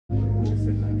Time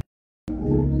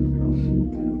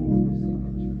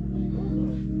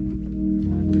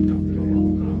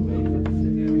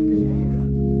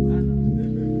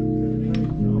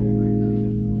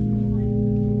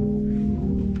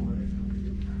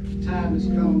has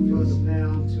come for us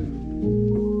now to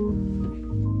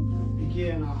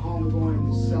begin our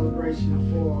homegoing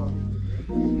celebration for our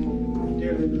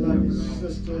dearly beloved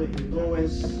sister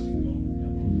Eloise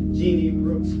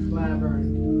Clyburn.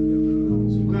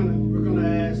 So we're gonna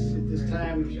ask at this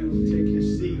time if you will take your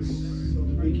seats so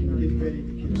that we can get ready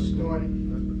to get started.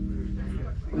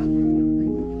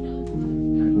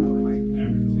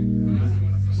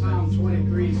 Psalm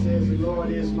 23 says, "The Lord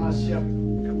is my shepherd.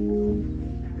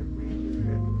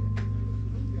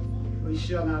 We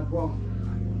shall not want."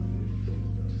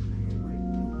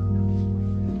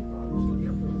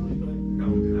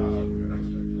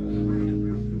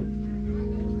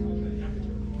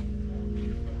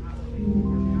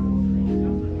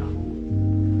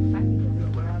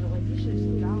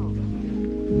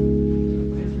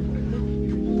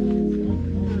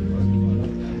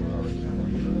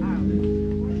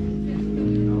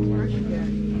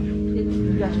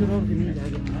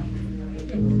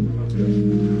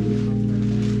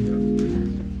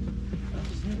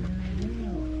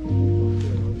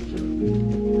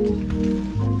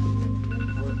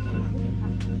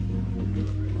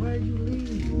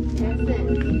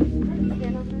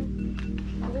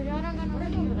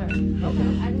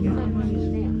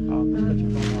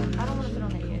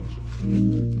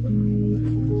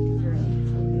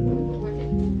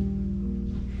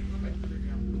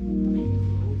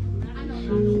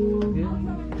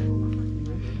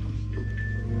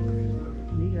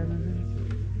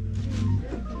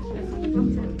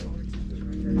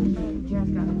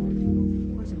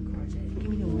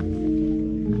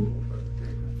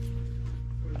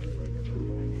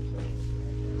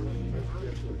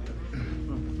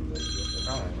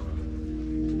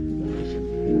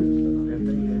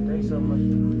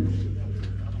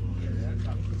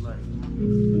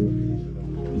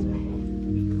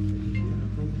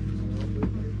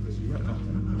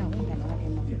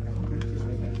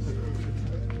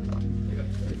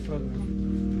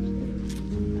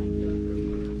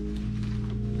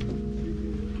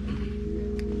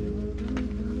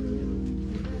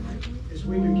 As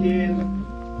we begin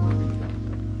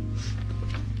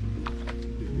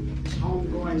this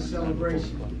homegoing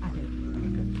celebration,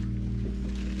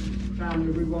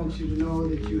 family, we want you to know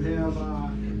that you have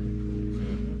our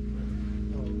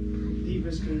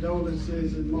deepest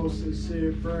condolences and most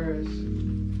sincere prayers.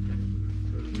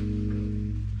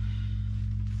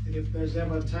 And if there's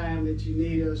ever a time that you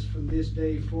need us from this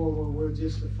day forward, we're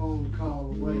just a phone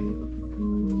call away.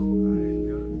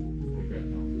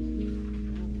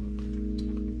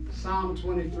 Psalm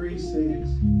 23 says,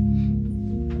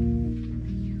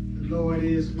 "The Lord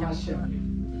is my shepherd.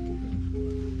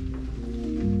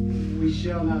 We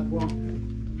shall not want.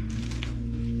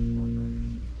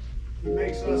 He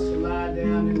makes us to lie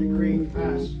down in the green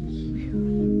pastures.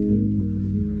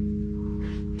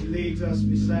 He leads us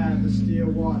beside the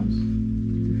still waters.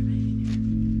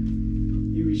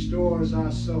 He restores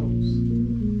our souls.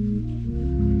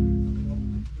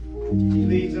 He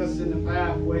leads us in the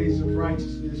pathways of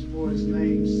righteousness for his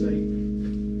name's sake.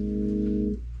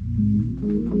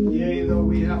 Yea, though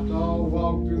we have to all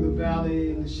walk through the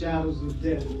valley in the shadows of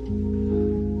death,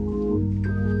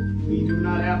 we do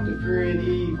not have to fear any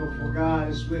evil, for God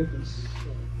is with us.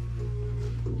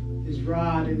 His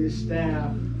rod and his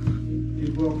staff,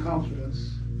 it will comfort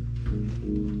us.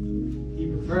 He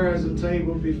prepares a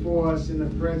table before us in the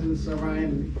presence of our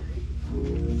enemy.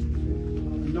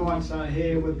 Anoints our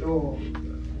head with oil.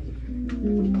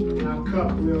 Our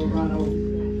cup will run over.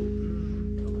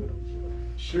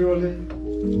 Surely,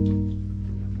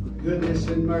 goodness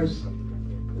and mercy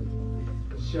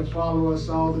shall follow us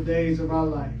all the days of our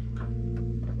life.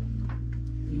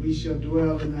 And we shall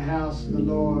dwell in the house of the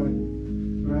Lord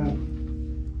forever.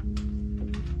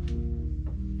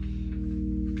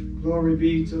 Glory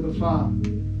be to the Father,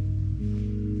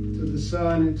 to the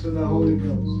Son, and to the Holy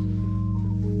Ghost,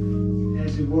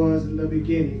 as it was in the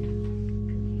beginning,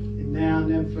 and now and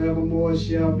then forevermore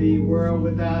shall be, world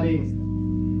without end.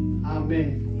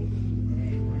 Amen.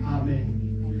 Amen.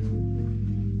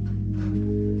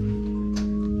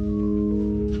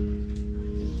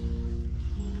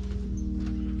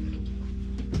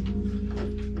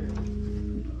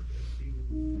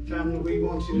 Family, we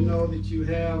want you to know that you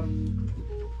have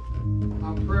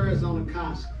our prayers on a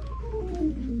constant.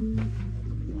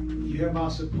 You have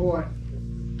our support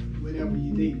whenever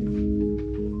you need it.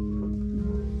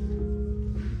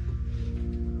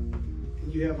 And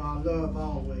and you have our love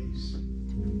always.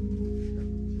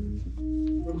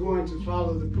 We're going to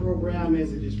follow the program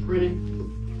as it is printed.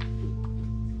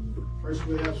 First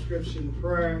we'll have scripture and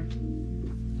prayer.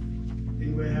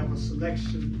 Then we'll have a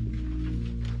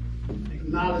selection.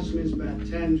 Acknowledgments by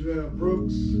Tandra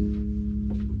Brooks.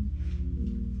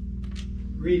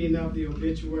 Reading of the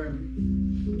obituary.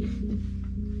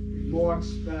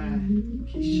 Remarks by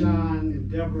Keyshawn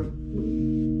and Deborah.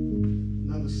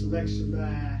 Another selection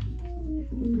by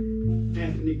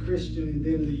Anthony Christian, and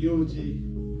then the eulogy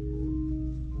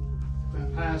by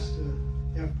Pastor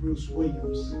F. Bruce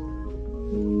Williams.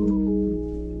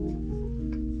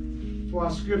 For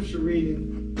our scripture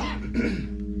reading,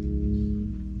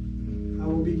 I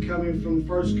will be coming from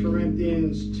 1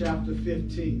 Corinthians chapter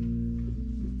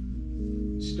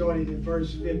 15, starting at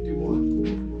verse 51.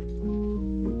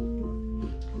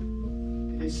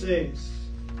 And it says,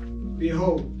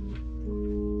 "Behold,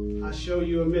 I show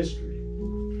you a mystery.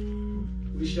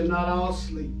 We shall not all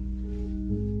sleep,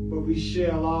 but we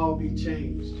shall all be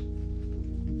changed.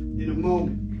 In a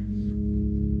moment,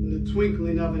 in the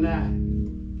twinkling of an eye,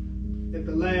 at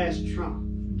the last trump.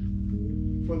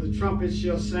 For the trumpet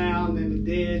shall sound, and the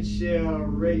dead shall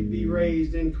be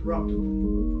raised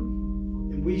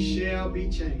incorruptible, and we shall be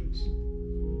changed.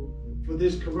 For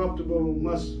this corruptible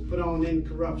must put on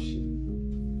incorruption,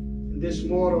 and this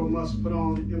mortal must put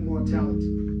on immortality.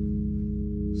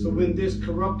 So when this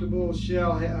corruptible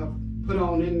shall have put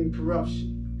on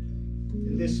incorruption,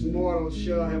 and this mortal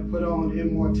shall have put on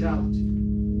immortality,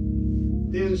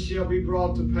 then shall be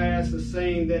brought to pass the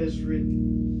saying that is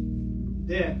written,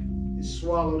 Death is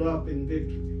swallowed up in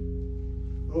victory.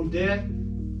 O death,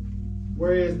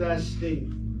 where is thy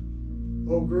sting?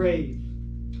 O grave,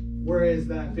 where is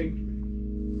thy victory?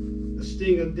 The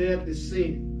sting of death is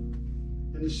sin,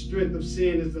 and the strength of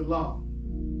sin is the law.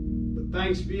 But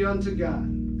thanks be unto God,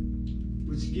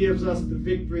 which gives us the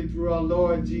victory through our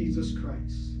Lord Jesus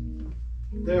Christ.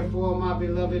 Therefore, my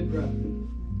beloved brethren,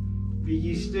 be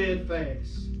ye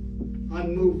steadfast,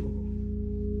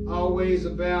 unmovable, always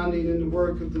abounding in the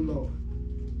work of the Lord.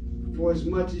 For as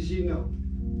much as ye know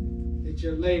that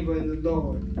your labor in the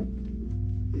Lord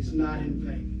is not in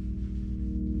vain."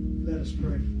 Let us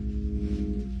pray.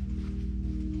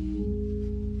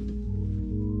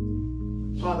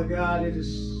 Father God, it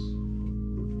is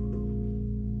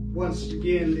once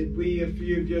again that we, a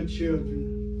few of your children,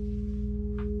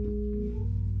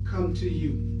 come to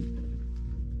you,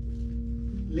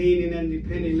 leaning and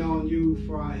depending on you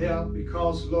for our help,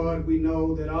 because, Lord, we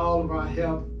know that all of our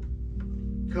help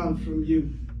comes from you.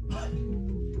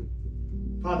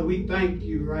 Father, we thank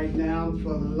you right now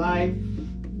for the life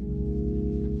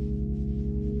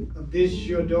of this,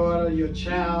 your daughter, your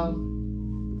child,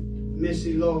 Miss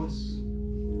Eloise.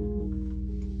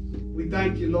 We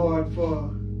thank you, Lord, for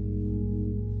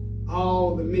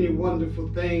all the many wonderful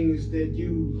things that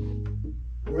you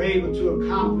were able to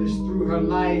accomplish through her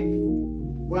life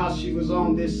while she was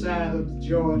on this side of the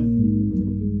Jordan.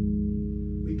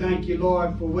 We thank you,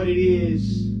 Lord, for what it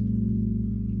is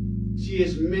she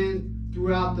has meant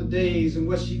throughout the days and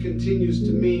what she continues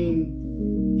to mean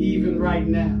even right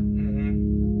now.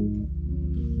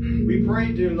 We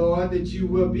pray, dear Lord, that you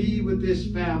will be with this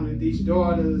family, these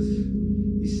daughters,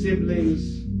 these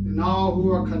siblings, and all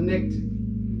who are connected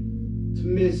to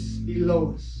Miss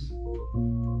Eloise.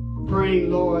 Praying,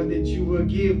 Lord, that you will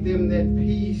give them that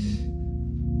peace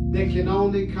that can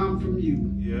only come from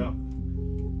you. Yeah.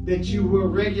 That you will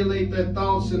regulate their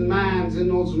thoughts and minds in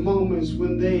those moments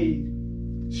when they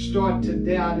start to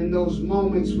doubt, in those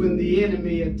moments when the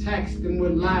enemy attacks them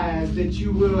with lies, that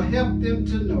you will help them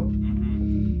to know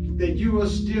that you are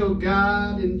still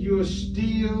God and you are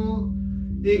still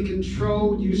in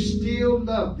control. You still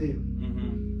love them.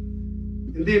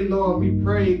 And then, Lord, we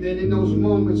pray that in those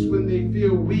moments when they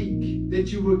feel weak,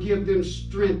 that you will give them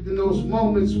strength. In those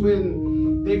moments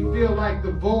when they feel like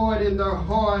the void in their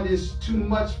heart is too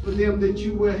much for them, that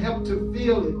you will help to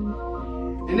fill it.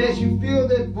 And as you fill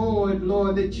that void,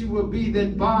 Lord, that you will be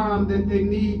that balm that they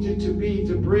need you to be,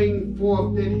 to bring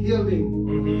forth that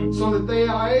healing, so that they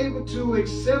are able to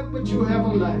accept what you have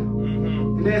allowed.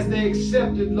 And as they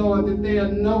accept it, Lord, that they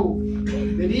know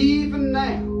that even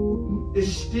now, it's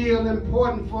still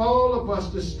important for all of us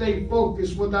to stay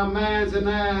focused with our minds and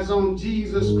eyes on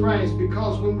Jesus Christ,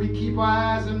 because when we keep our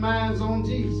eyes and minds on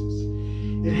Jesus,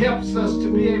 it helps us to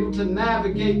be able to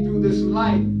navigate through this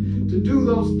life, to do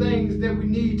those things that we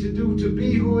need to do, to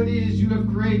be who it is you have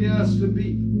created us to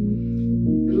be.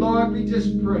 And Lord, we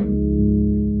just pray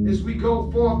as we go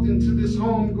forth into this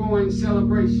homegoing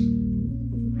celebration,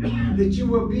 that you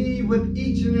will be with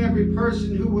each and every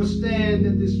person who will stand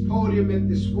at this podium, at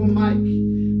this mic,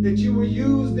 that you will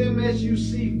use them as you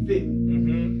see fit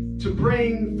to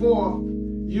bring forth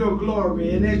your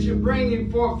glory. And as you're bringing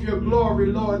forth your glory,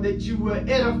 Lord, that you will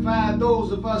edify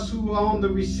those of us who are on the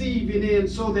receiving end,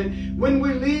 so that when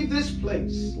we leave this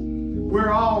place,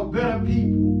 we're all better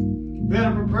people,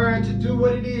 better prepared to do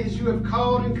what it is you have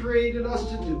called and created us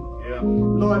to do. Yeah.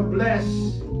 Lord, bless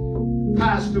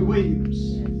Pastor Williams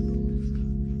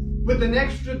with an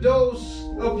extra dose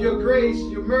of your grace,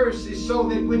 your mercy, so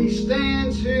that when he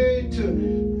stands here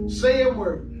to say a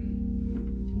word,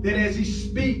 that as he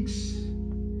speaks,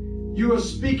 you are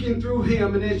speaking through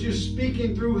him, and as you're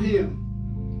speaking through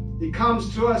him, it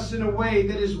comes to us in a way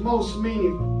that is most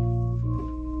meaningful.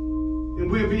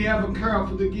 And we'll be ever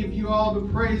careful to give you all the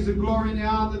praise, the glory, and the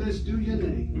honor that's due your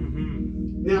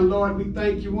name. Now, Lord, we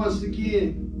thank you once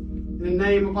again in the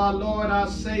name of our Lord, our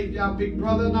Savior, our big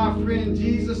brother, and our friend,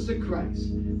 Jesus the Christ.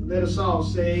 Let us all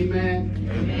say amen.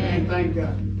 Amen. And thank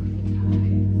God.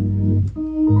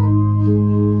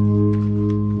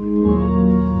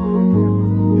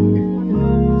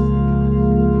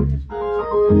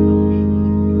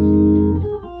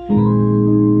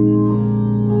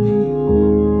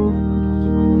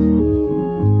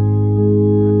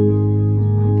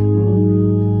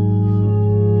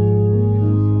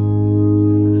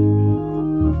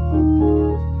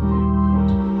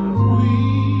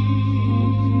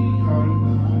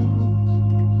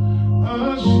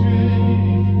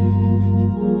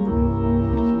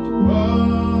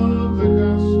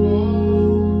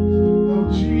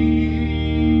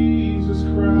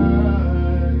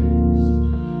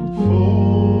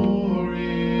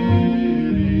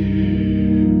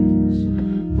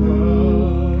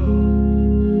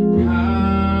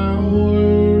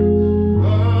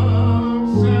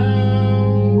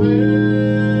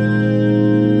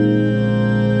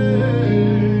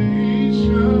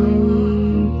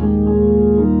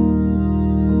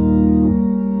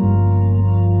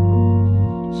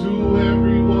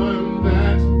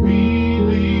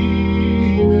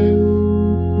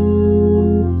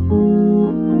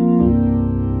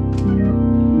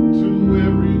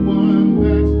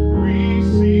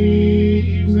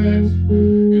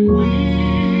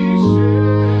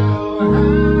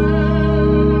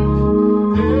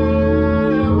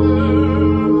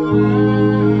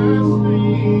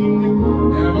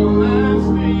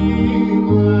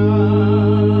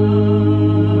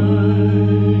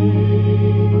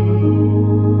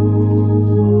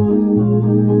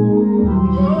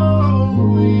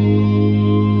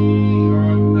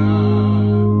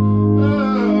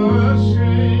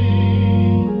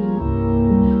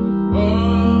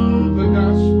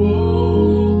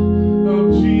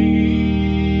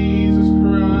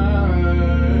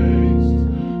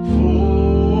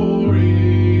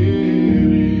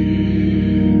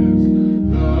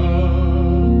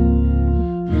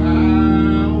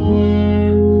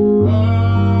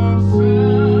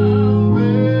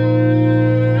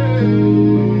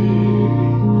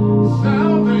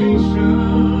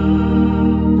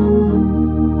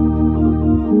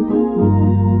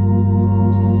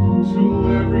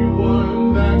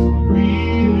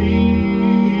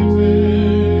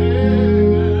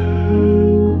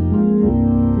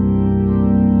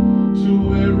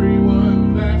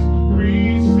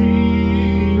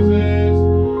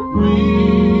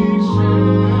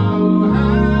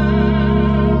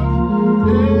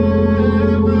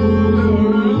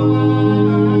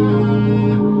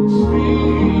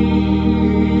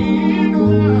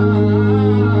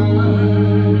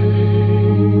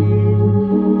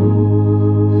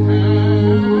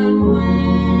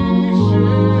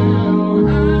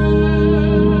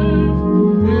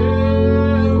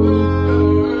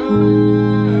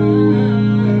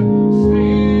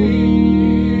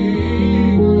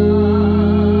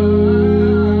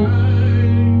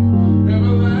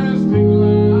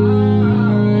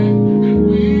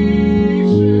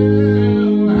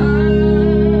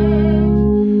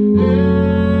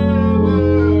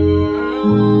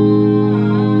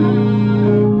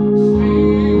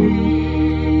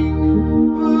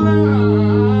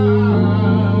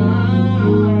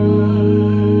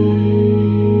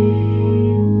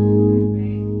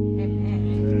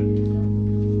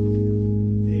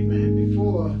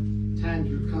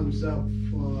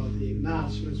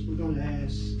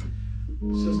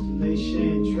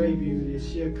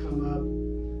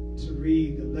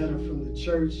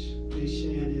 Church. Miss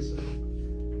Shan is a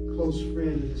close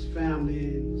friend of his family,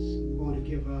 and we want to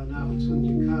give her an opportunity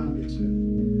to come and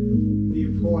to be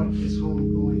a part of this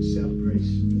homegoing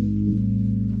celebration.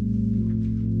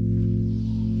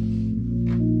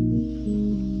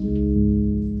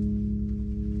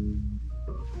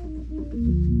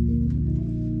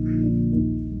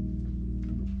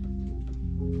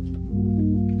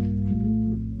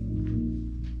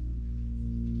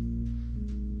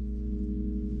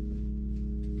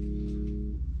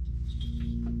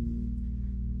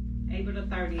 April the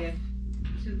 30th,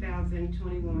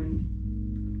 2021.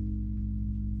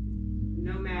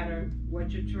 No matter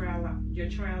what your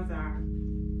trials are,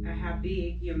 or how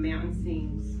big your mountain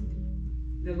seems,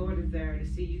 the Lord is there to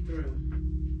see you through.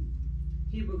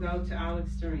 He will go to all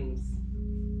extremes.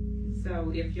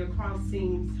 So if your cross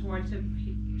seems hard to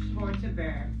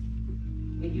bear,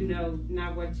 and you know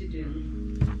not what to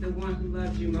do, the one who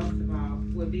loves you most of all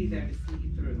will be there to see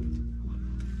you through.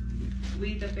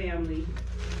 We, the family,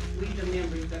 we, the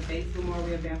members of Bates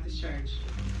Memorial Baptist Church,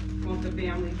 want the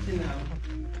family to know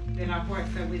that our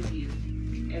hearts are with you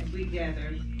as we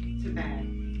gather to bow.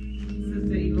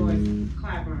 Sister Eloise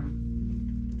Clyburn,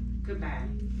 goodbye.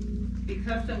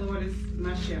 Because the Lord is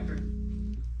my shepherd,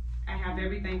 I have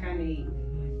everything I need.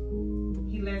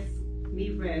 He lets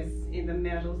me rest in the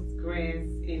meadows, grass,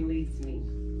 and leads me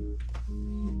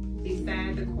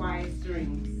beside the quiet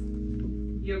streams.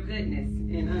 Your goodness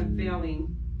and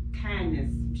unfailing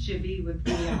kindness should be with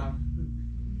me all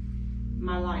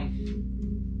my life,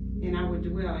 and I will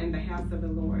dwell in the house of the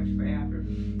Lord forever.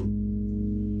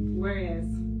 Whereas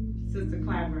Sister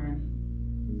Clyburn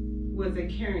was a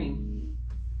caring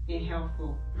and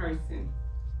helpful person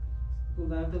who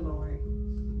loved the Lord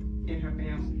and her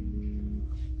family.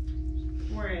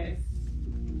 Whereas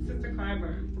Sister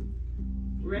Clyburn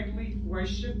regularly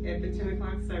worshiped at the 10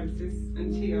 o'clock services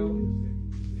until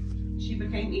she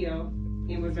became ill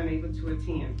and was unable to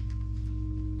attend.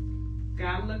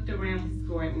 God looked around his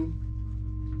garden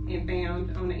and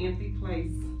found on an empty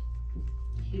place.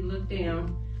 He looked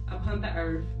down upon the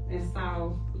earth and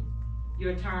saw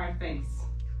your tired face.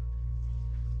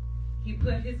 He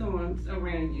put his arms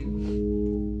around you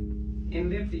and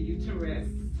lifted you to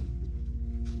rest.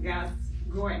 God's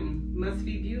garden must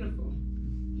be beautiful.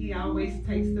 He always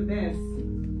takes the best.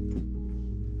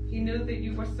 He knew that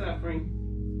you were suffering.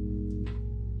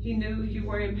 He knew you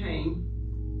were in pain.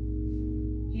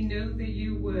 He knew that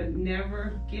you would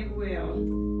never get well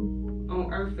on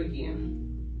earth again.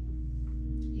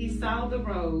 He saw the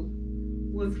road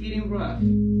was getting rough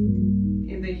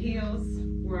and the hills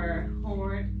were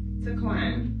hard to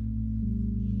climb.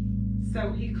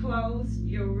 So he closed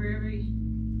your weary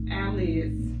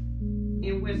eyelids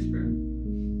and whispered,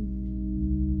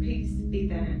 "Peace be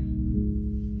thine."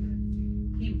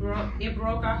 It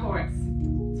broke our hearts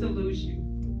to lose you,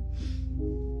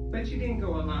 but you didn't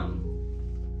go alone.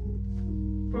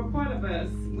 For part of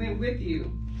us went with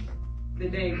you the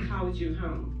day we called you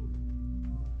home.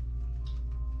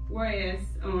 Whereas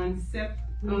on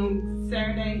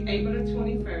Saturday, April the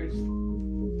 21st,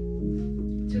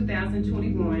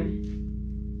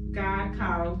 2021, God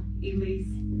called Eloise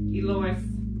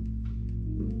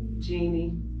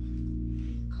Jeannie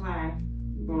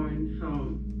Clyburn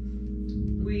home.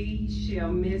 We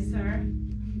shall miss her,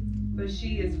 but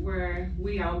she is where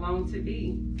we all long to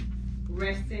be,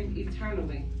 resting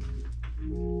eternally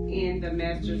in the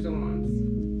Master's arms.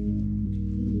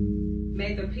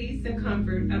 May the peace and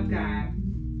comfort of God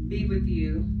be with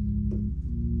you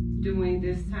during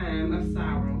this time of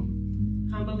sorrow.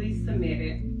 Humbly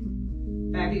submitted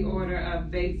by the order of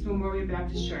Bates Memorial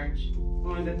Baptist Church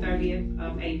on the 30th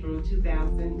of April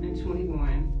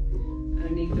 2021,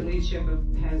 underneath the leadership of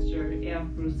Pastor F.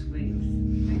 Bruce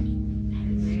Williams. Thank you.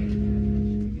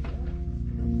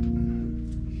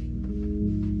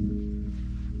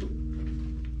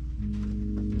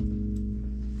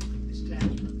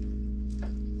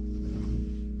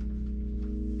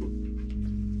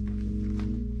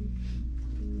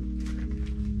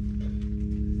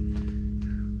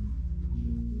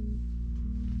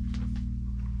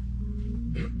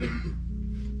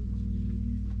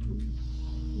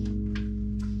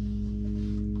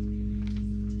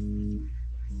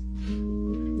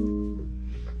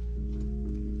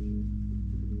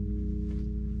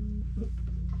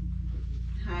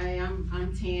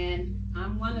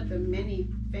 I'm one of the many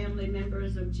family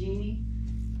members of Jeannie,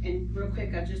 and real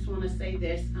quick, I just want to say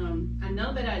this. I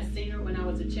know that I'd seen her when I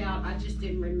was a child. I just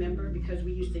didn't remember because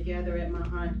we used to gather at my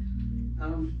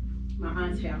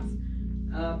aunt's house.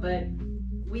 But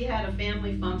we had a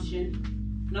family function,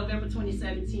 November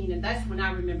 2017, and that's when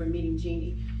I remember meeting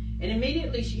Jeannie. And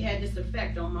immediately she had this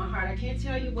effect on my heart. I can't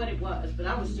tell you what it was, but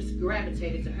I was just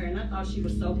gravitated to her, and I thought she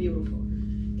was so beautiful.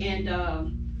 And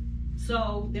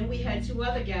so then we had 2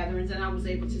 other gatherings, and I was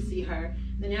able to see her.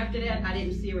 Then after that, I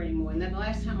didn't see her anymore. And then the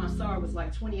last time I saw her was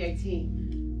like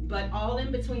 2018. But all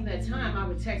in between that time, I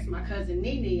would text my cousin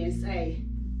Nene and say,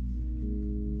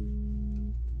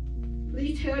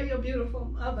 "Please tell your beautiful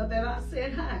mother that I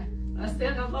said hi. I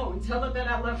said hello and tell her that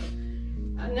I love her.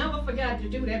 I never forgot to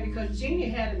do that because Jeannie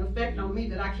had an effect on me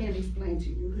that I can't explain to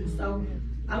you. So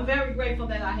I'm very grateful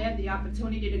that I had the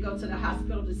opportunity to go to the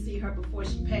hospital to see her before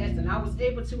she passed, and I was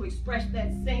able to express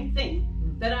that same thing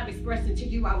that I'm expressing to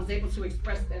you. I was able to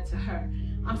express that to her.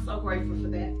 I'm so grateful for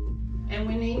that. And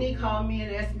when Nene called me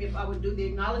and asked me if I would do the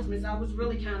acknowledgments, I was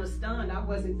really kind of stunned. I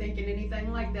wasn't thinking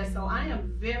anything like that. So I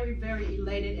am very, very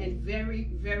elated and very,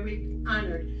 very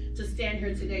honored to stand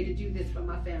here today to do this for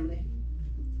my family.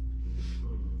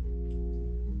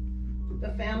 The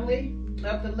family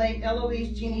of the late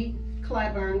Eloise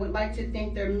Clyburn would like to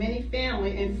thank their many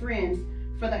family and friends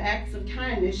for the acts of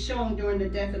kindness shown during the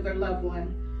death of their loved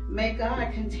one. May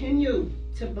God continue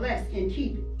to bless and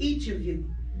keep each of you.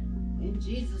 In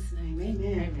Jesus' name,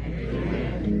 amen.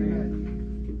 Amen.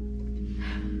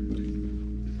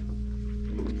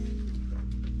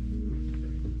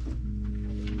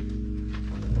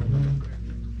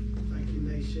 Thank you,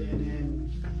 Nation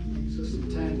and Sister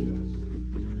Tanya.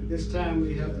 At this time,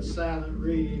 we have the silent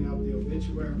reading of the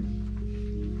obituary.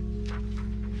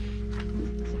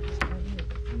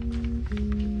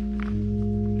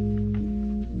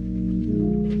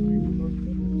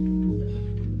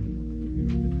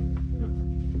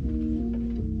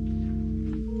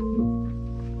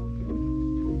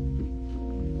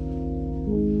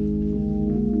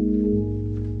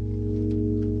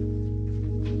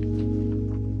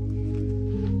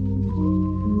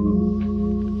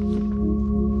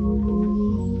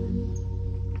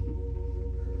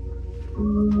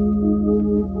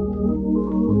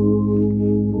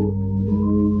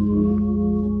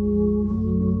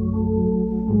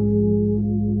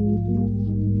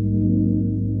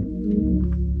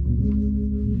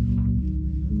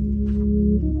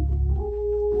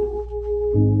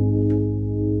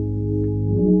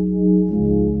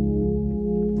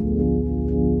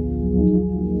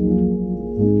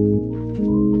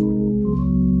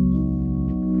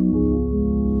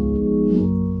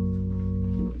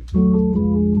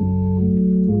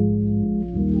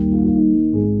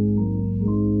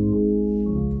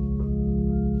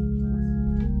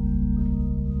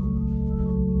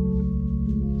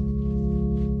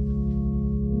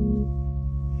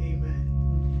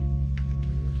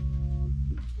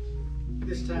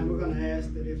 This time we're going to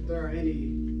ask that if there are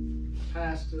any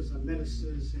pastors or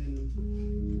ministers in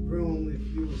the room, if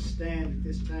you will stand at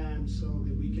this time so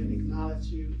that we can acknowledge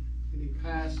you. Any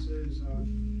pastors or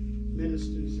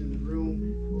ministers in the room.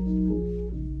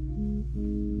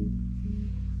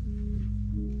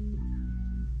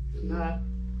 If not,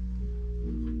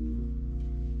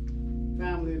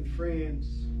 family and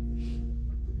friends,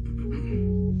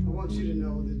 I want you to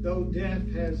know that though death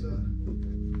has a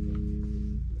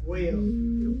way of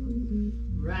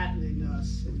rattling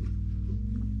us and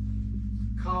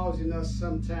causing us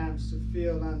sometimes to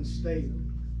feel unstable,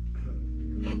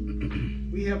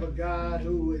 we have a God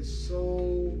who is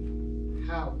so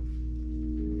powerful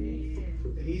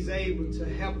that he's able to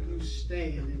help you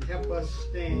stand and help us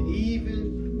stand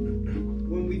even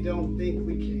when we don't think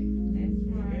we can.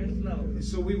 And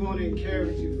so we want to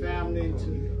encourage you, family,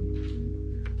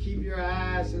 to keep your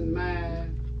eyes and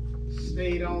mind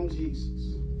stayed on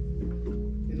Jesus.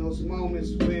 In those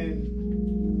moments when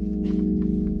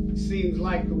it seems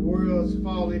like the world's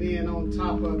falling in on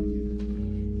top of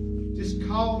you, just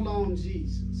call on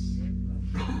Jesus.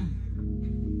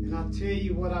 And I'll tell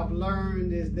you what I've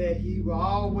learned is that he will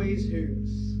always hear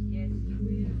us. Yes, he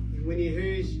will. And when he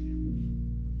hears you,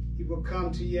 he will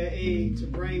come to your aid to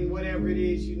bring whatever it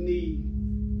is you need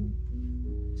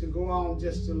to go on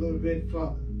just a little bit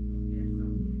further.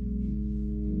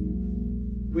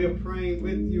 We're praying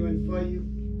with you and for you.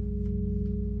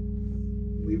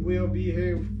 We will be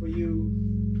here for you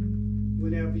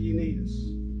whenever you need us.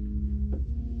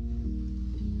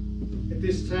 At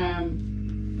this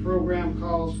time, the program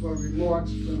calls for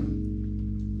remarks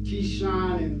from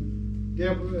Keyshawn and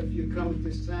Deborah, if you come at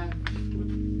this time.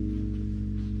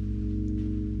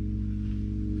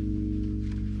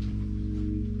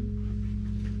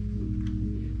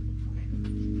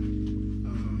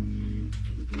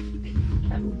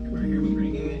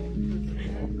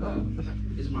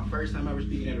 This is my first time ever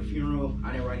speaking at a funeral.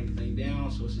 I didn't write anything down,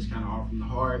 so it's just kind of all from the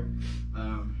heart.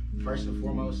 First and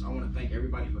foremost, I want to thank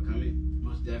everybody for coming.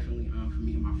 Most definitely, for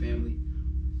me and my family.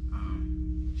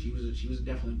 She was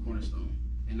definitely a cornerstone,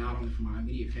 and not only for my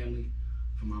immediate family,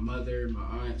 for my mother, my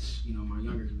aunts, my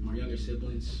younger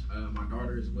siblings, my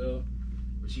daughter as well.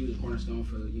 But she was a cornerstone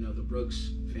for the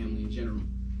Brooks family in general.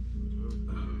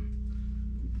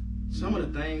 Some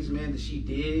of the things, man, that she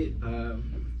did,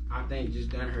 I think just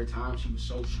during her time, she was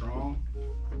so strong,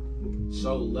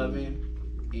 so loving,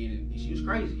 and she was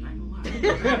crazy. I ain't gonna lie.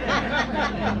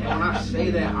 And when I say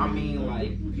that, I mean,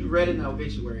 like, you read in the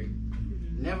obituary,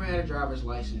 never had a driver's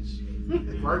license,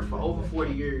 worked for over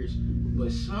 40 years,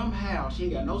 but somehow, she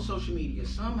ain't got no social media,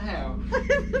 somehow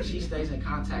she stays in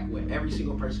contact with every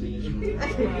single person in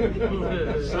this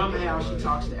room. Somehow she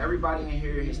talks to everybody in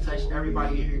here, has touched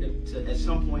everybody in here to at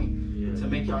some point to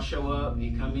make y'all show up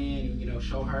and come in and, you know,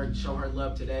 show her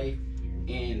love today.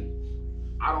 And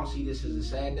I don't see this as a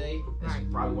sad day. That's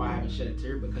probably why I haven't shed a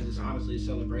tear, because it's honestly a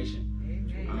celebration.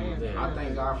 I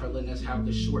thank God for letting us have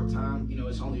this short time. You know,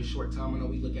 it's only a short time. I know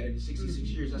we look at it as 66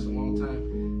 years. That's a long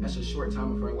time. That's a short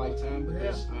time of her lifetime,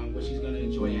 because what she's going to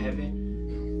enjoy in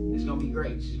heaven is going to be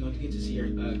great. She's going to get to see her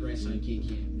grandson, Ken.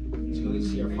 She's going to get to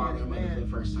see her father and mother for the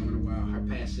first time in a while, her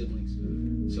past siblings.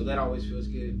 So that always feels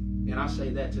good. And I say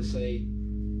that to say,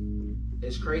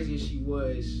 as crazy as she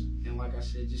was, and like I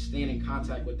said, just staying in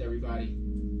contact with everybody,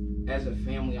 as a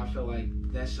family, I feel like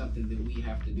that's something that we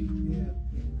have to do. Yeah.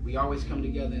 We always come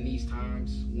together in these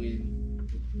times when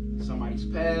somebody's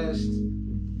passed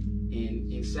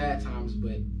and in sad times,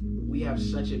 but we have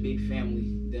such a big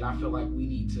family that I feel like we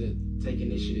need to take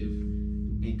initiative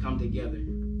and come together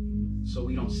so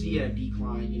we don't see a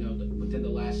decline, you know, within the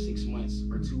last 6 months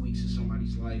or 2 weeks of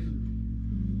somebody's life.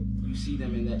 You see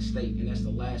them in that state, and that's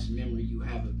the last memory you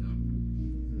have of them.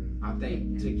 I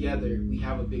think together we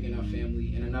have a big enough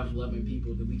family and enough loving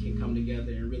people that we can come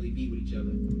together and really be with each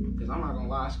other. Because I'm not gonna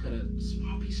lie, it's cut a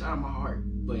small piece out of my heart,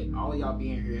 but all of y'all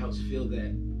being here helps fill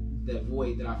that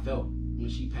void that I felt when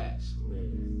she passed.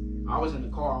 I was in the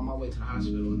car on my way to the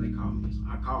hospital, and they called me.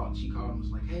 I called, she called and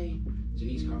was like, hey,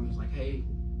 Janice called me, was like, hey,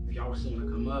 if y'all were still gonna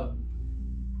come up,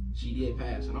 she did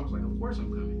pass. And I was like, of course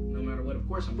I'm coming. No matter what, of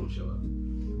course I'm gonna show up.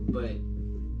 But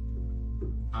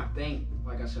I think,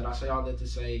 like I said, I say all that to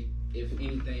say, if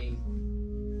anything,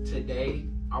 today,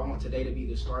 I want today to be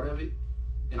the start of it.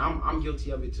 And I'm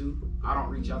guilty of it too. I don't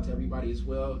reach out to everybody as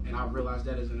well. And I've realized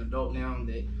that as an adult now,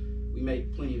 that we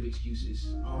make plenty of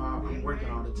excuses. Oh, I'm working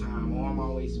all the time. Oh, I'm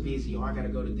always busy. Oh, I gotta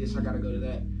go to this, I gotta go to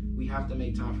that. We have to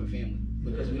make time for family,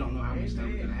 because we don't know how much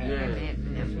time we're gonna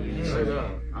have.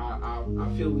 So, I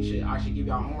feel I should give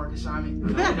y'all a homework assignment.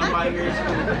 Nobody here is,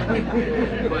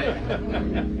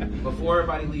 but before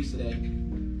everybody leaves today,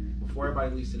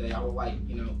 I would like,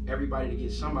 you know, everybody to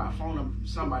get somebody, a phone number from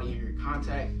somebody in here,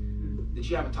 contact that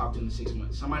you haven't talked to in 6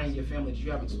 months, somebody in your family that you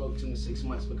haven't spoken to in 6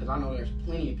 months, because I know there's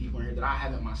plenty of people in here that I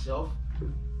haven't myself.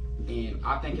 And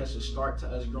I think that's a start to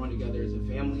us growing together as a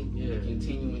family and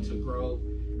continuing to grow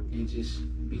and just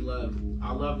be loved.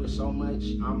 I love her so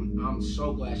much. I'm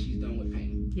so glad she's done with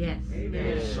pain. Yes.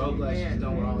 Amen. So glad she's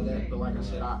done with all of that. But like I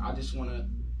said, I just wanted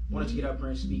to get up here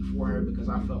and speak for her, because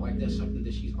I felt like that's something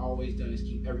that she's always done, is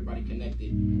keep everybody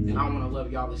connected. And I want to love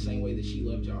y'all the same way that she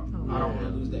loved y'all. I don't want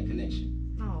to lose that connection.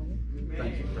 Oh.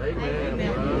 Thank you. Amen. Amen.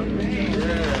 Amen.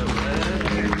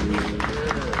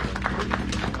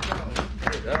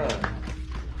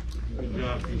 Good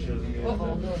job, Keisha.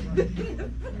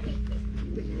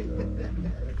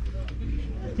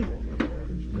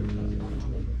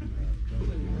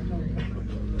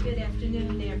 Good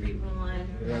afternoon, everyone.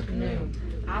 Good afternoon.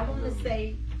 I want to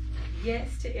say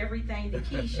yes to everything that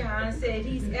Keyshawn said.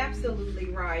 He's absolutely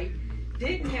right.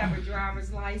 Didn't have a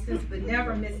driver's license, but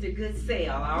never missed a good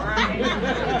sale, all right?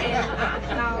 And I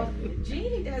thought,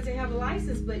 Jeannie doesn't have a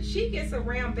license, but she gets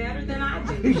around better than I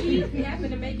do. She happened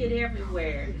to make it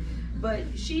everywhere. But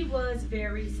she was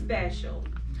very special.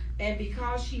 And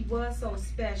because she was so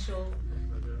special,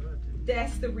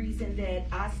 that's the reason that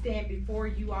I stand before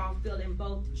you all feeling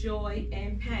both joy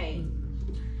and pain.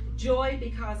 Joy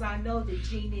because I know that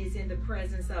Jeannie is in the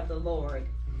presence of the Lord.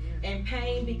 And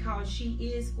pain because she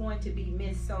is going to be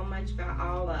missed so much by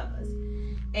all of us.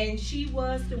 And she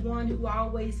was the one who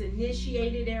always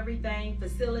initiated everything,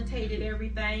 facilitated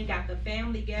everything, got the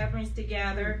family gatherings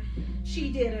together.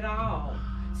 She did it all.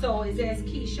 So as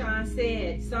Keyshawn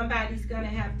said, somebody's going to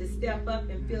have to step up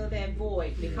and fill that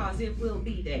void, because it will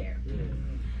be there.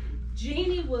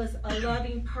 Jeannie was a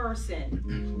loving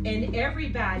person, and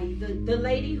everybody, the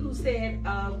lady who said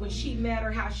when she met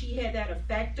her how she had that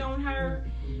effect on her,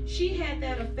 she had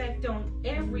that effect on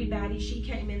everybody she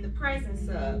came in the presence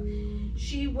of.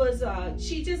 She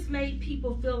just made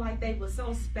people feel like they were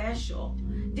so special.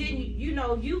 Didn't you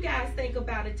know, you guys think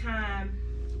about a time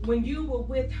when you were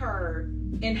with her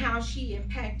and how she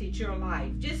impacted your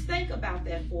life. Just think about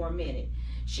that for a minute.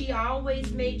 She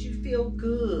always made you feel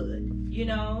good, you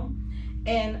know?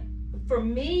 And for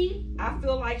me, I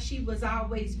feel like she was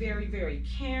always very, very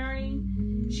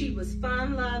caring. She was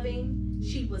fun-loving.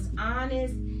 She was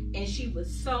honest. And she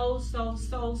was so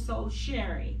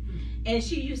sharing. And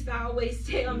she used to always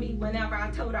tell me whenever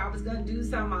I told her I was going to do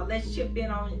something, let's chip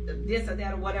in on this or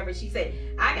that or whatever. She said,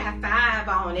 I got 5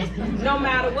 on it. No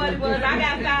matter what it was, I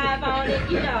got 5 on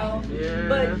it, you know. Yeah.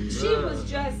 But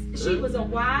she was a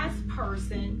wise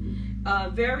person,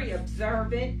 very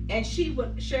observant, and she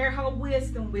would share her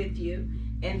wisdom with you.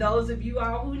 And those of you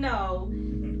all who know,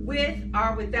 with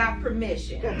or without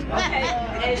permission, okay?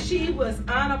 And she was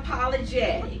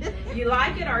unapologetic. You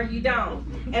like it or you don't.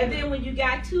 And then when you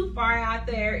got too far out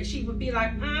there, she would be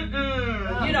like,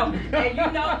 you know,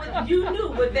 and you knew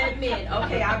what that meant.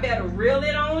 Okay, I better reel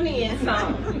it on in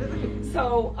some.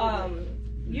 So,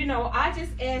 you know, I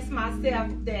just asked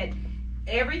myself that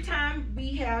every time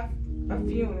we have a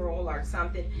funeral or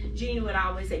something, Gina would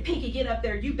always say, Pinky, get up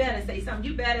there, you better say something,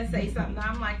 you better say something.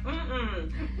 I'm like,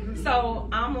 So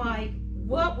I'm like,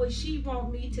 what would she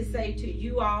want me to say to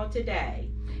you all today?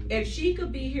 If she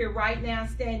could be here right now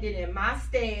standing in my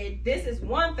stead, this is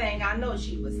one thing I know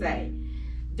she would say.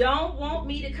 Don't want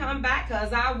me to come back,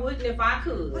 because I wouldn't if I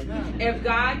could. If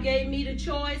God gave me the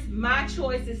choice, my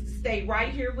choice is to stay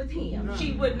right here with him.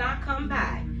 She would not come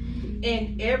back.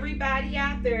 And everybody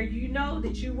out there, you know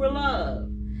that you were loved.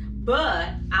 But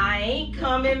I ain't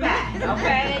coming back,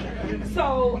 okay?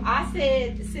 So I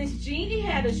said, since Jeannie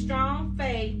had a strong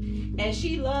faith and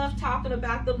she loved talking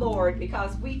about the Lord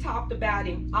because we talked about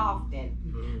him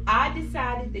often, I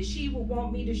decided that she would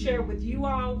want me to share with you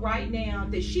all right now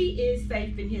that she is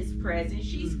safe in his presence.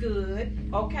 She's good,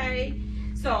 okay?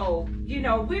 So, you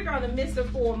know, we're going to miss her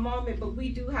for a moment, but we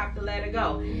do have to let her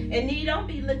go. And you don't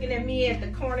be looking at me at the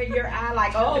corner of your eye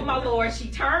like, oh, my Lord, she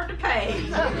turned the page.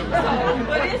 So,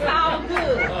 but it's all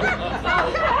good.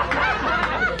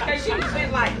 Because she's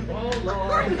been like, oh,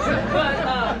 Lord. But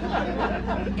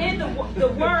in the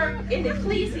word, in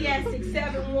Ecclesiastes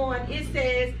 7:1, it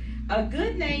says, a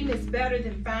good name is better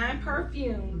than fine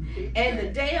perfume, and the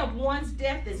day of one's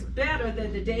death is better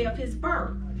than the day of his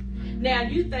birth. Now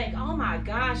you think, oh my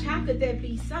gosh, how could that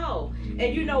be so?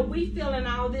 And you know, we feeling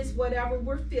all this, whatever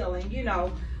we're feeling, you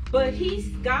know. But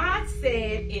God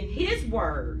said in his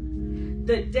word,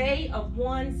 the day of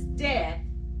one's death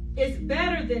is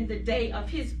better than the day of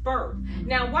his birth.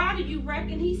 Now, why do you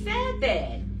reckon he said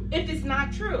that if it's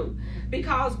not true?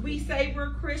 Because we say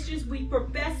we're Christians, we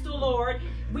profess the Lord,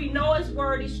 we know his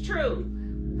word is true.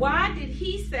 Why did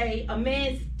he say a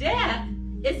man's death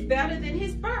is better than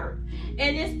his birth?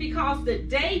 And it's because the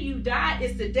day you die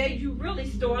is the day you really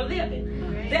start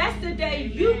living. That's the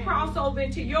day you cross over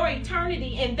into your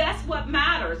eternity, and that's what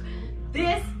matters.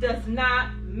 This does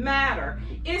not matter.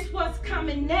 It's what's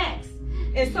coming next.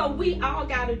 And so we all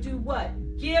got to do what?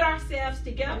 Get ourselves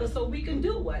together so we can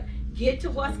do what? Get to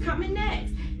what's coming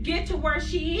next. Get to where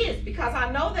she is, because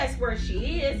I know that's where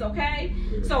she is, okay?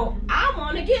 So I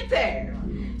want to get there.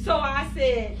 So I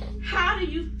said, how do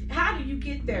you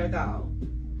get there though?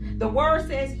 The word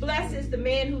says, blessed is the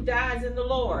man who dies in the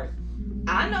Lord.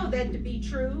 I know that to be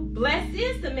true. Blessed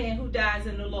is the man who dies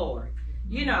in the Lord.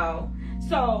 You know,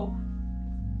 so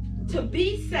to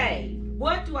be saved,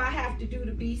 what do I have to do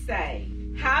to be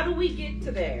saved? How do we get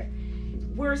to there?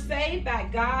 We're saved by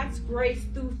God's grace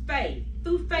through faith.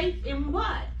 Through faith in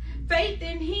what? Faith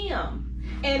in him.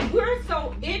 And we're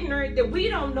so ignorant that we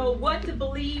don't know what to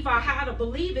believe or how to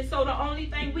believe it. So the only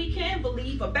thing we can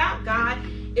believe about God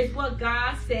is what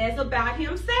God says about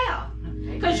himself.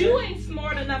 Because you ain't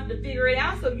smart enough to figure it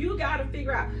out. So you got to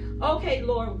figure out, okay,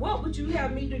 Lord, what would you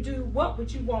have me to do? What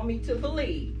would you want me to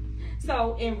believe?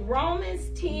 So in Romans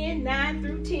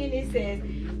 10:9-10, it says,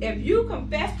 if you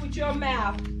confess with your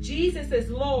mouth Jesus is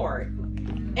Lord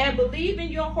and believe in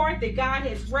your heart that God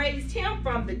has raised him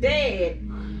from the dead,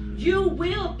 you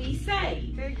will be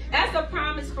saved. That's a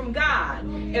promise from God.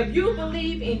 If you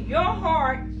believe in your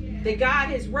heart that God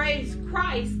has raised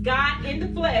Christ, God in the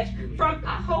flesh, from,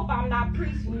 I hope I'm not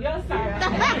preaching your side.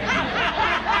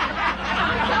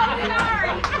 I'm so sorry.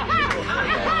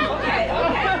 Okay.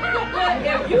 But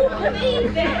if you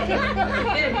believe that,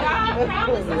 then God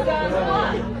promises us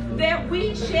what? That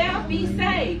we shall be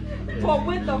saved. For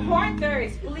with the heart there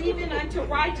is believing unto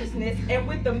righteousness, and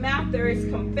with the mouth there is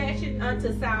confession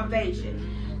unto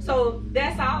salvation. So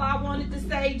that's all I wanted to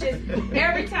say. Just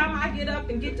every time I get up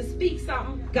and get to speak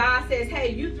something, God says,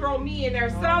 hey, you throw me in there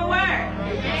somewhere.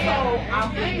 So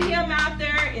I'm putting him out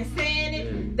there and saying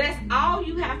it. That's all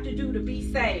you have to do to be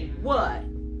saved. What?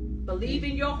 Believe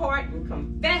in your heart and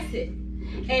confess it,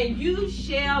 and you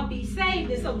shall be saved.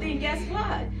 And so then guess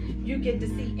what? You get to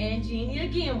see Aunt Jeannie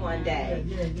again one day.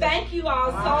 Thank you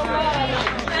all so much.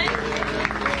 Thank you.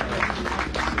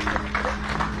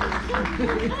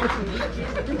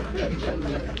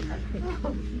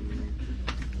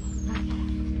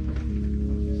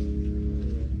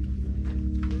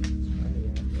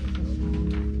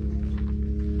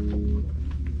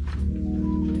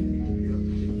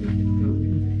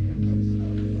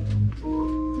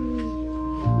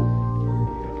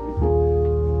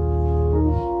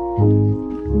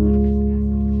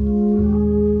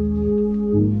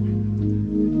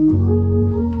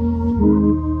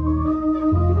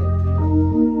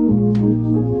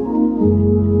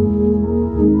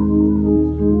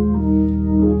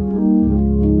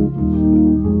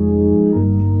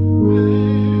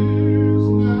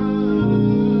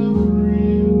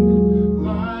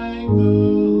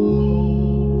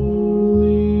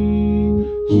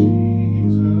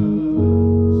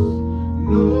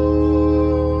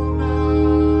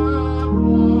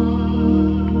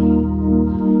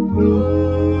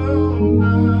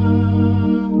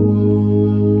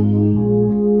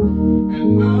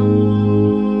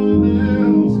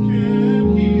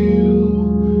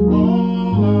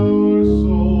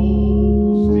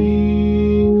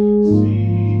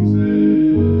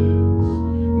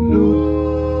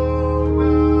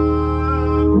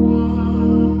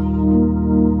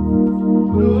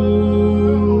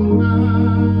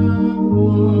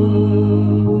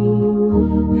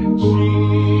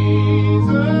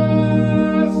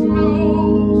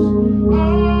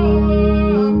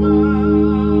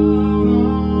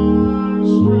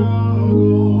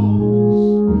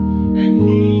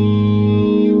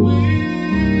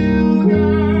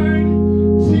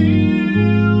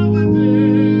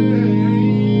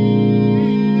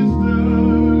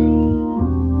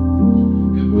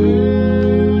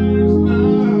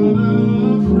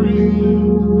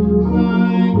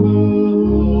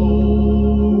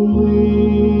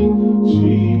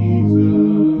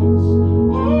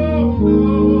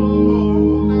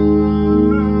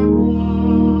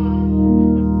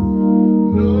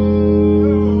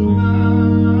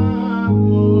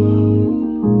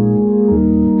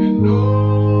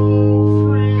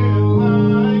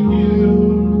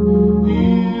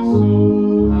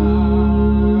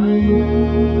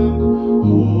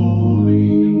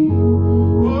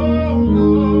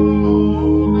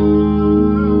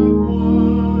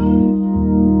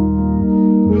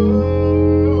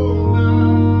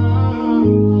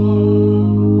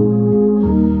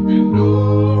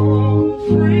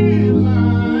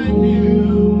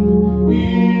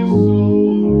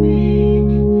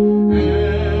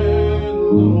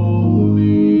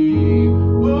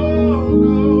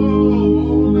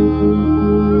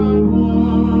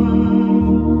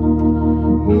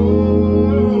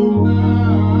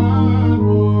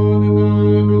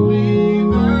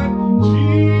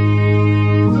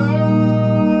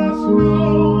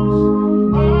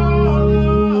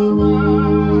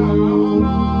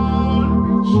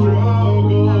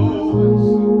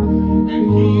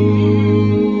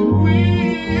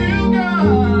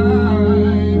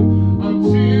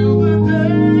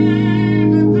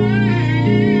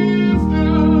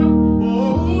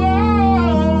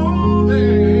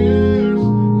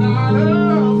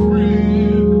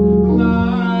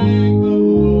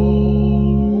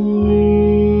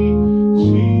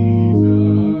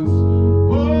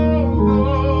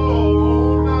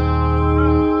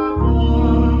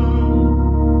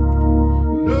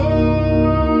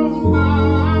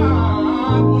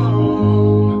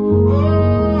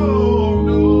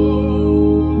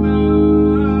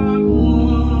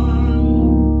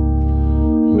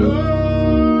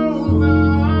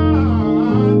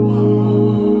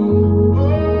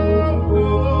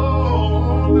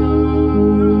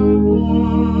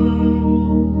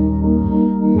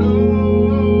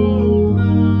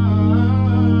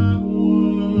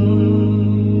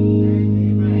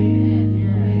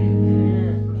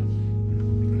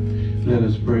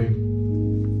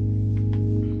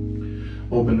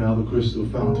 crystal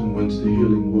fountain whence the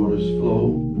healing waters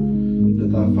flow.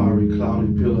 Let thy fiery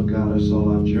cloudy pillar guide us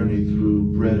all our journey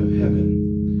through. Bread of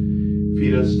heaven,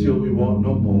 feed us till we want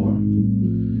no more.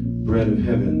 Bread of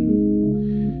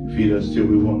heaven, feed us till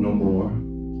we want no more.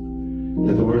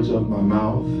 Let the words of my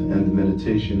mouth and the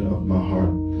meditation of my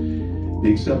heart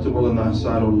be acceptable in thy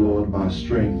sight, O Lord, my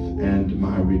strength and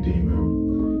my Redeemer.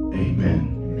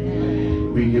 Amen.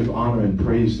 Amen. We give honor and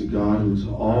praise to God, who is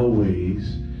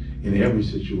always, in every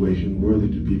situation, worthy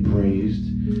to be praised.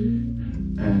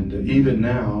 And even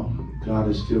now, God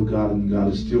is still God and God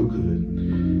is still good.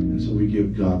 And so we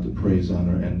give God the praise,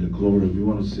 honor, and the glory. We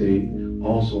want to say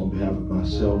also on behalf of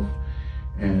myself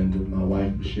and my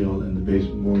wife Michelle and the Base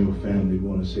Memorial family, we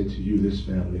want to say to you, this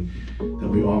family, that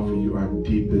we offer you our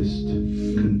deepest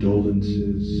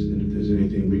condolences. And if there's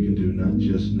anything we can do, not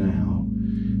just now,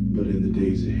 but in the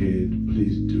days ahead,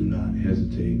 please do not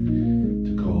hesitate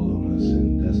to call on us.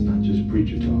 And that's not just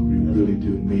preacher talk. We really do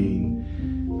mean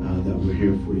that we're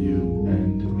here for you,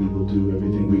 and we will do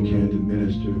everything we can to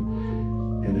minister.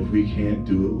 And if we can't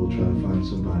do it, we'll try to find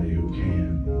somebody who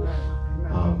can.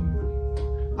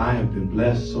 I have been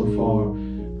blessed so far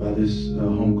by this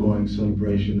homegoing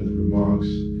celebration and the remarks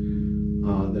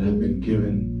that have been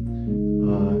given,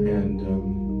 and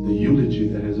the eulogy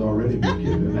that has already been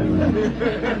given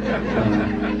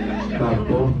by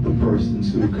both the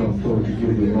persons who come forward to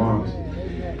give remarks.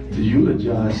 To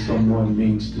eulogize someone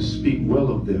means to speak well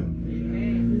of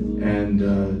them, and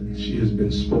she has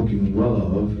been spoken well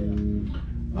of,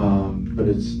 but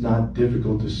it's not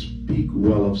difficult to speak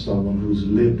well of someone who's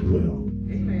lived well.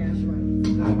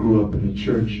 I grew up in a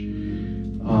church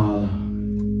in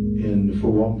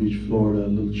Fort Walton Beach, Florida, a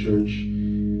little church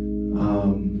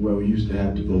where we used to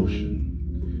have devotion.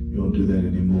 We don't do that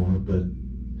anymore, but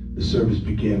the service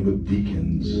began with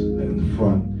deacons in the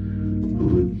front who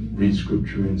would read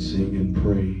scripture and sing and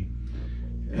pray.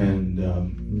 And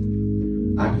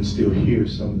I can still hear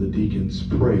some of the deacons'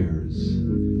 prayers.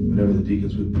 Whenever the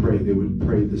deacons would pray, they would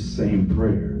pray the same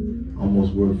prayer,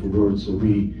 almost word for word. So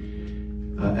we,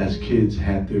 as kids,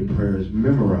 had their prayers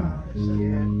memorized.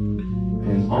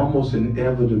 And almost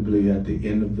inevitably at the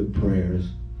end of the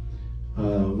prayers,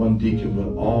 one deacon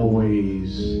would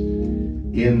always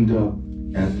end up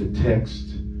at the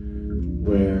text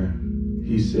where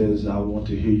he says, I want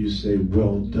to hear you say,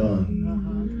 well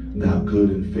done, thou good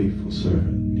and faithful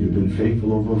servant. You've been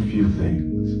faithful over a few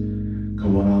things.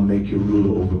 Come on, I'll make you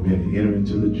ruler over many. Enter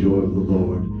into the joy of the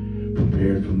Lord,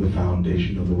 prepared from the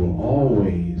foundation of the world.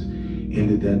 Always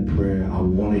ended that prayer, I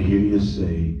want to hear you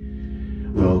say,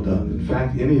 well done. In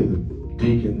fact, any of the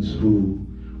deacons who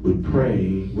would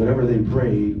pray, whatever they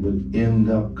prayed would end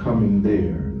up coming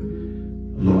there.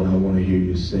 Lord, I want to hear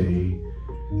you say,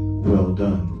 well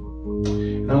done.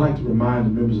 And I'd like to remind the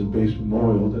members of Base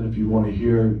Memorial that if you want to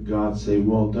hear God say,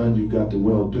 well done, you've got to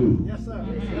well do. Yes, sir.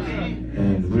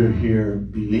 And we're here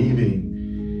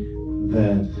believing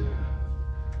that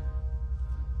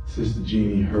Sister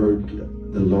Jeannie heard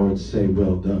the Lord say,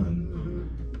 well done,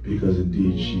 because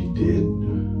indeed she did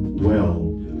well.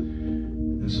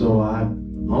 And so I'm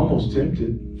almost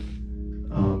tempted,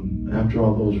 after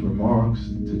all those remarks,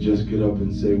 to just get up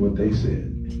and say what they said.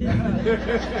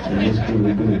 And just give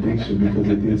a benediction, because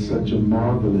they did such a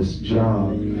marvelous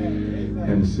job.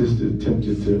 And the sister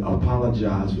attempted to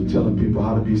apologize for telling people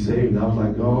how to be saved. I was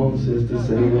like, oh, sister,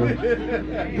 say what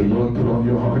the Lord put on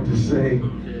your heart to say,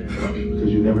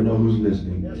 because you never know who's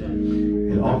listening.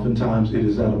 And oftentimes it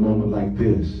is at a moment like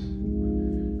this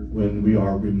when we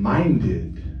are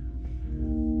reminded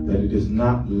that it is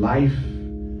not life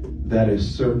that is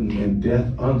certain and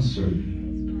death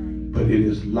uncertain, but it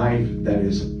is life that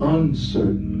is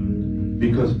uncertain,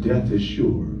 because death is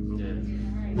sure.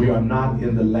 We are not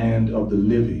in the land of the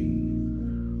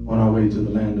living on our way to the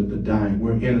land of the dying.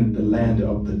 We're in the land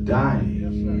of the dying.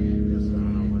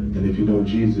 And if you know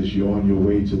Jesus, you're on your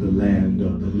way to the land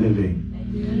of the living.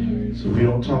 So we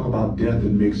don't talk about death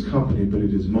in mixed company, but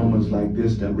it is moments like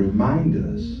this that remind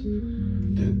us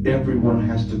that everyone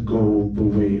has to go the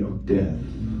way of death.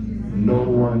 No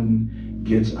one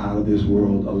gets out of this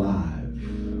world alive.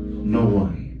 No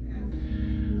one.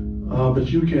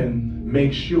 But you can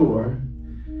make sure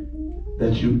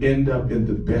that you end up in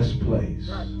the best place.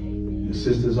 The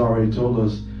sister's already told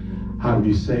us how to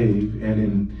be saved,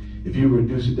 and if you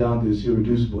reduce it down to this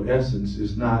irreducible essence,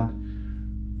 it's not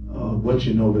what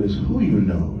you know, but it's who you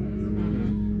know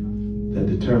that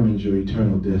determines your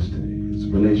eternal destiny. It's a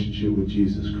relationship with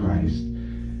Jesus Christ.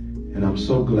 And I'm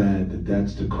so glad that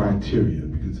that's the criteria,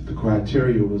 because if the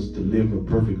criteria was to live a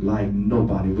perfect life,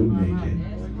 nobody would make it.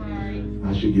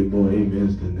 I should get more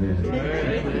amens than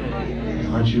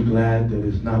that. Aren't you glad that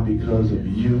it's not because of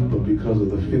you, but because of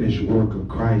the finished work of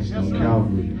Christ on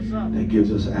Calvary that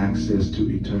gives us access to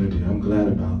eternity? I'm glad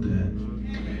about that.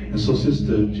 And so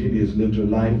Sister Jeannie has lived her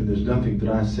life, and there's nothing that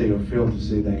I say or fail to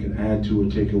say that can add to or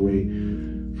take away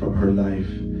from her life.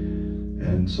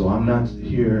 And so I'm not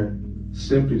here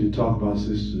simply to talk about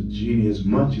Sister Jeannie as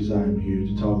much as I'm here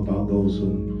to talk about those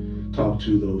who talk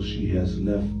to those she has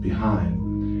left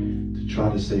behind, to try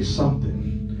to say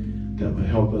something that will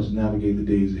help us navigate the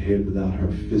days ahead without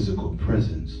her physical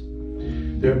presence.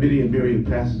 There are many and myriad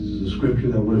passages of scripture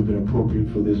that would have been appropriate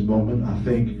for this moment. I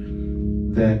think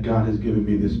that God has given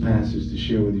me this passage to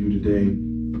share with you today.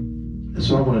 And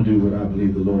so I want to do what I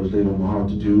believe the Lord has laid on my heart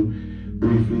to do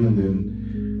briefly, and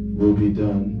then we'll be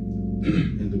done.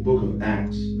 In the book of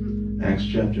Acts, Acts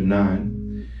chapter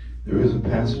 9, there is a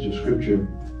passage of scripture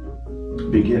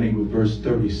beginning with verse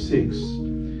 36.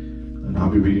 And I'll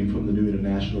be reading from the New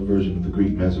International Version of the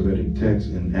Greek Masoretic text.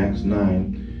 In Acts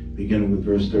 9, beginning with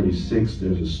verse 36,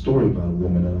 there's a story about a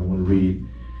woman that I want to read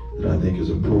that I think is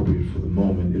appropriate for the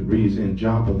moment. It reads, in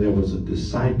Joppa there was a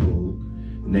disciple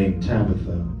named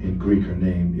Tabitha. In Greek her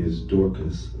name is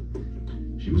Dorcas.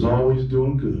 She was always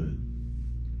doing good,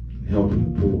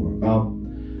 helping the poor. About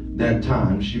that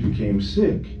time she became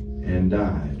sick and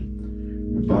died.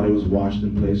 Her body was washed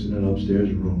and placed in an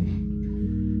upstairs room.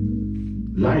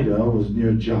 Lydda was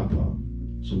near Joppa.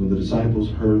 So when the disciples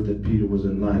heard that Peter was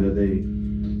in Lydda, they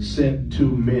sent 2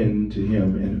 men to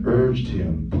him and urged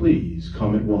him, please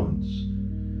come at once.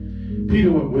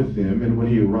 Peter went with them, and when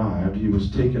he arrived, he was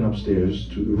taken upstairs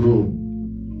to the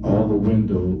room. All the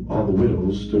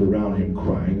widows stood around him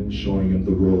crying and showing him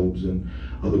the robes and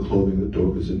other clothing that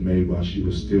Dorcas had made while she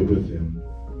was still with them.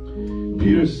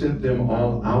 Peter sent them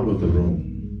all out of the room.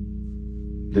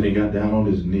 Then he got down on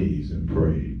his knees and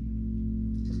prayed.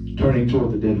 Turning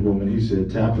toward the dead woman, he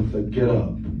said, Tabitha, get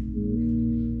up.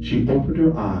 She opened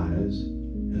her eyes,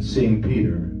 and seeing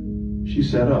Peter, she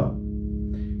sat up.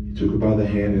 He took her by the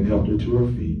hand and helped her to her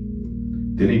feet.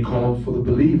 Then he called for the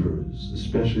believers,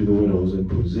 especially the widows, and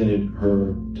presented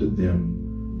her to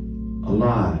them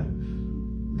alive.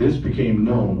 This became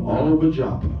known all over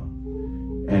Joppa,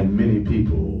 and many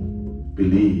people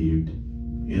believed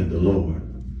in the Lord.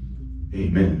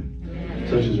 Amen.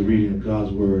 Such is a reading of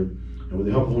God's word. And with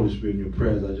the help of the Holy Spirit in your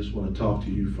prayers, I just want to talk to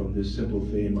you from this simple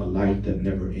theme, a life that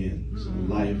never ends. A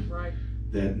life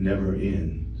that never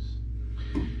ends.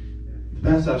 The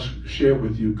passage I share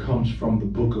with you comes from the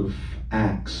book of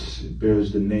Acts. It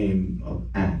bears the name of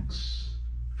Acts.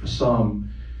 For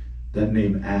some, that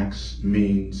name Acts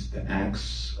means the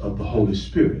acts of the Holy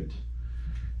Spirit.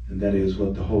 And that is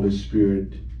what the Holy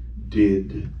Spirit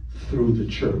did through the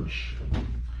church.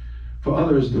 For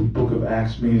others, the book of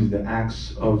Acts means the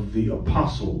acts of the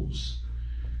apostles,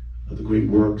 of the great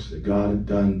works that God had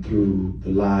done through the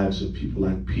lives of people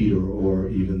like Peter or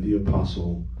even the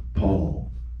apostle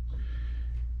Paul.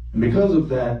 And because of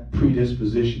that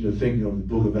predisposition to thinking of the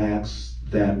book of Acts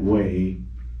that way,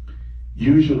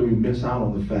 usually we miss out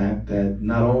on the fact that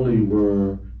not only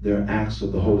were there acts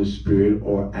of the Holy Spirit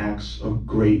or acts of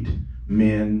great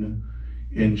men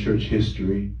in church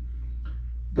history,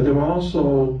 but there were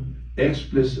also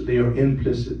explicitly or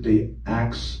implicitly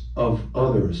acts of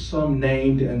others, some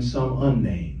named and some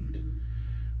unnamed,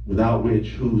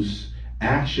 whose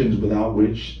actions without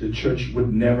which the church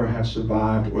would never have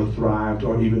survived or thrived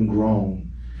or even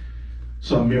grown.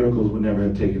 Some miracles would never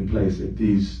have taken place if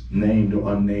these named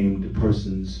or unnamed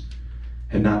persons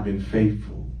had not been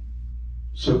faithful.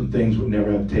 Certain things would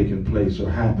never have taken place or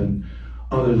happened.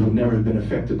 Others would never have been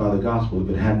affected by the gospel if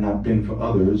it had not been for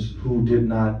others who did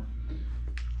not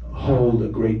hold a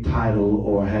great title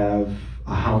or have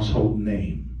a household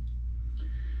name.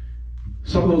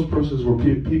 Some of those persons were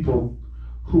people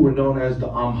who were known as the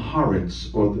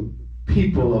Amharites, or the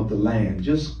people of the land,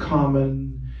 just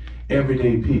common,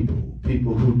 everyday people,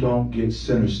 people who don't get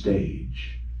center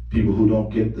stage, people who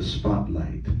don't get the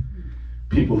spotlight,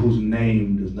 people whose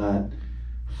name does not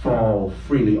fall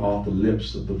freely off the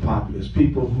lips of the populace,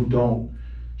 people who don't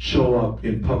show up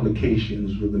in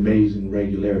publications with amazing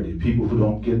regularity, people who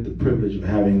don't get the privilege of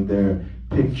having their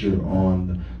picture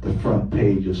on the front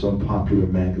page of some popular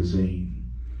magazine.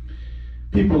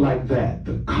 People like that,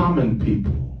 the common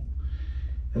people.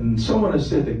 And someone has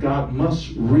said that God must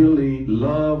really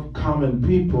love common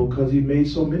people because he made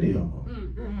so many of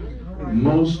them.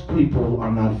 Most people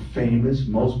are not famous.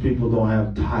 Most people don't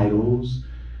have titles.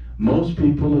 Most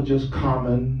people are just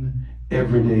common,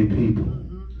 everyday people.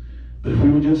 But if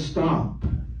we would just stop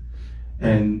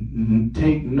and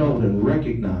take note and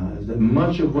recognize that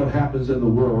much of what happens in the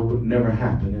world would never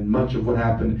happen, and much of what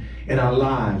happened in our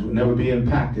lives would never be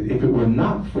impacted if it were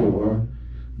not for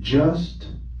just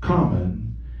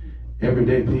common,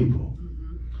 everyday people.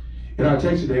 In our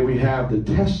text today, we have the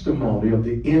testimony of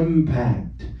the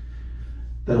impact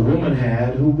that a woman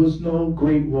had who was no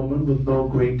great woman with no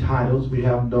great titles. We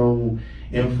have no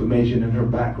information in her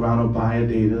background or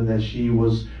biodata that she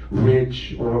was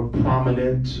rich or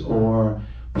prominent or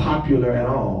popular at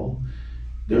all.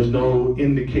 There's no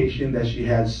indication that she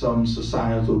had some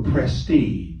societal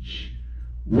prestige.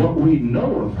 What we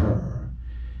know of her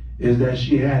is that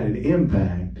she had an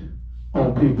impact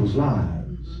on people's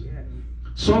lives.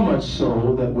 So much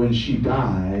so that when she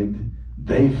died,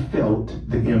 they felt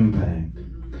the impact.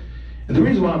 And the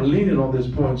reason why I'm leaning on this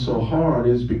point so hard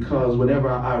is because whenever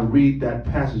I read that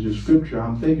passage of scripture,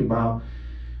 I'm thinking about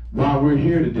why we're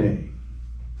here today.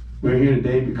 We're here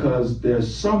today because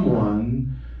there's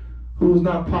someone who's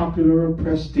not popular or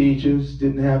prestigious,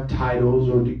 didn't have titles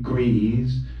or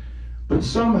degrees, but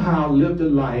somehow lived a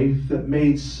life that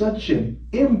made such an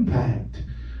impact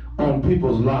on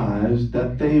people's lives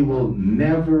that they will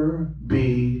never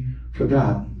be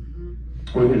forgotten.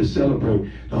 We're here to celebrate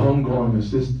the homegoing of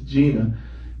Sister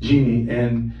Jeannie,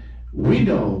 and we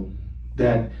know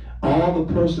that all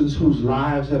the persons whose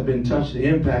lives have been touched and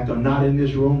impacted are not in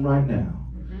this room right now.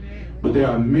 But there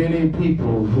are many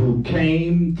people who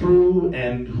came through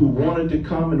and who wanted to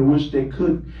come and wish they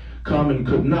could come and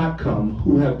could not come,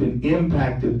 who have been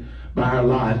impacted by her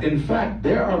lives. In fact,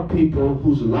 there are people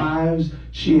whose lives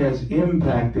she has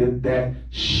impacted that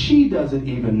she doesn't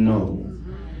even know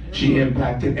she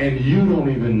impacted, and you don't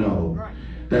even know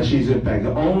that she's impacted.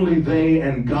 Only they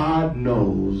and God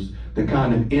knows the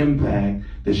kind of impact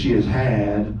that she has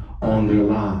had on their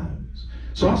lives.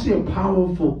 So I see a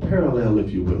powerful parallel,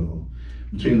 if you will,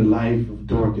 between the life of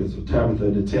Dorcas, or Tabitha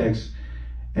in the text,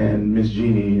 and Miss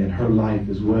Jeannie and her life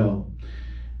as well.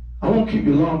 I won't keep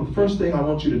you long, but the first thing I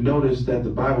want you to notice that the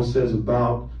Bible says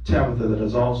about Tabitha that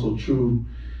is also true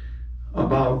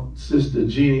about Sister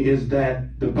Jeannie is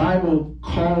that the Bible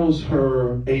calls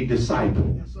her a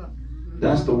disciple. Yes, sir.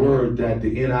 That's the word that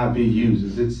the NIV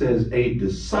uses. It says a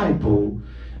disciple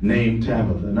named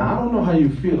Tabitha. Now, I don't know how you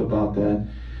feel about that,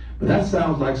 but that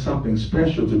sounds like something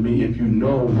special to me if you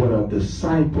know what a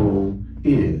disciple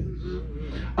is.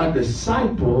 A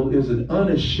disciple is an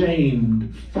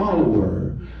unashamed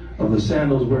follower of the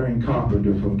sandals-wearing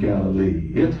carpenter from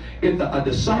Galilee. A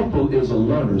disciple is a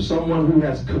learner, someone who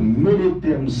has committed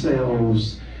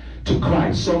themselves to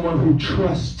Christ, someone who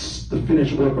trusts the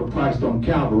finished work of Christ on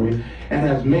Calvary and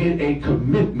has made a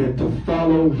commitment to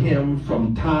follow him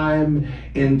from time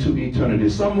into eternity.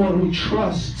 Someone who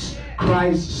trusts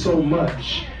Christ so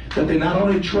much that they not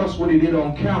only trust what he did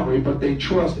on Calvary, but they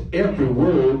trust every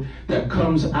word that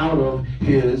comes out of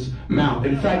his mouth.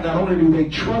 In fact, not only do they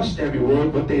trust every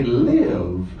word, but they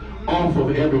live off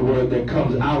of every word that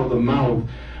comes out of the mouth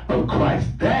of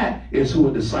Christ. That is who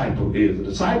a disciple is. A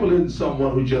disciple isn't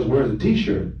someone who just wears a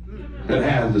t-shirt that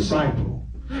has disciple.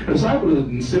 A disciple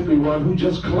isn't simply one who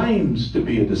just claims to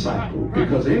be a disciple,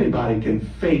 because anybody can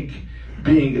fake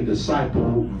being a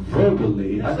disciple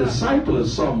verbally. A disciple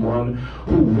is someone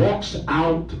who walks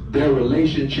out their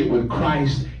relationship with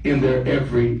Christ in their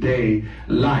everyday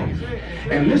life.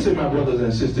 And listen, my brothers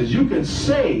and sisters, you can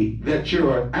say that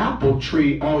you're an apple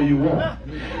tree all you want,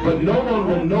 but no one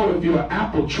will know if you're an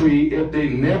apple tree if they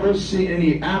never see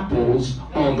any apples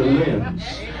on the limbs.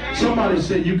 Somebody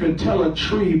said you can tell a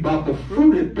tree about the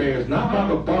fruit it bears, not by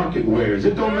the bark it wears.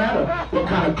 It don't matter what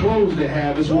kind of clothes they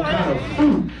have, it's what kind of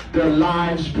fruit their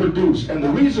lives produce. And the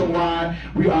reason why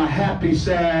we are happy,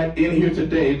 sad in here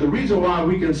today, the reason why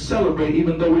we can celebrate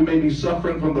even though we may be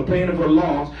suffering from the pain of her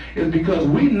loss, is because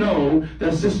we know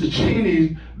that Sister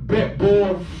Jeannie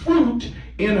bore fruit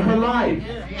in her life.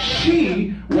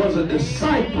 She was a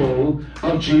disciple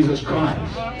of Jesus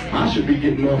Christ. I should be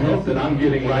getting more help than I'm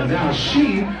getting right now.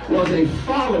 She was a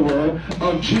follower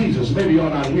of Jesus. Maybe y'all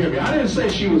not hear me. I didn't say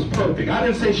she was perfect. I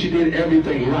didn't say she did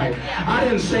everything right. I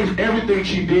didn't say everything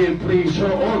she did pleased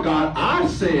her or God. I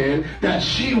said that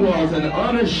she was an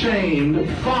unashamed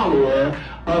follower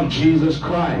of Jesus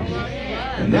Christ.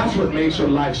 And that's what makes her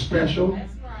life special.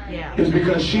 Is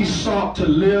because she sought to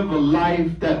live a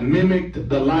life that mimicked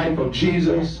the life of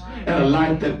Jesus, and a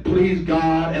life that pleased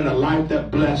God, and a life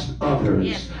that blessed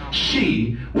others.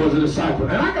 She was a disciple.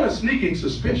 And I got a sneaking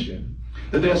suspicion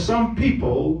that there's some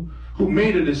people who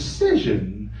made a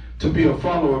decision to be a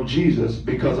follower of Jesus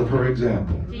because of her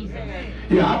example.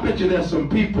 Yeah, I bet you there's some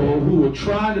people who were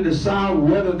trying to decide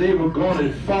whether they were going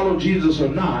to follow Jesus or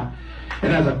not.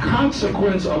 and as a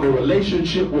consequence of a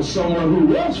relationship with someone who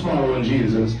was following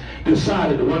Jesus,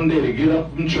 decided one day to get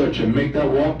up from church and make that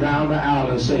walk down the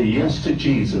aisle and say yes to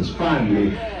Jesus,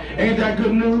 finally. Ain't that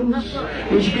good news?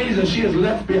 Which means that she has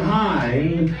left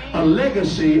behind a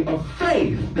legacy of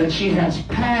faith that she has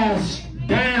passed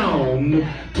down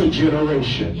to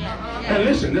generation. And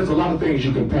listen, there's a lot of things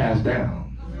you can pass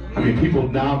down. I mean, people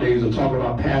nowadays are talking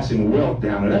about passing wealth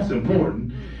down, and that's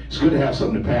important. It's good to have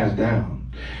something to pass down.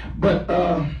 But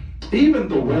even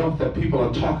the wealth that people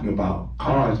are talking about,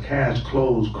 cars, cash,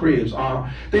 clothes, cribs,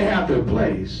 they have their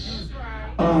place.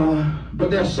 But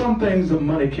there's some things that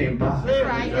money can't buy. That's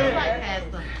right. That's right,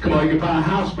 Pastor. Come on, you can buy a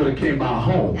house, but it can't buy a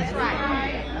home. That's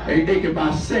right. It can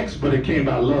buy sex, but it can't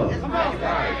buy love. That's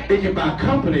right. It can buy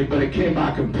company, but it can't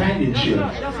buy companionship.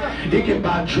 It can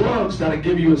buy drugs that'll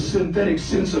give you a synthetic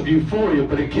sense of euphoria,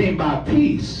 but it can't buy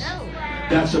peace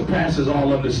that surpasses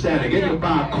all understanding. It can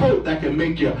buy a coat that can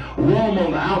make you warm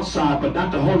on the outside, but not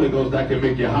the Holy Ghost that can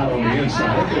make you hot on the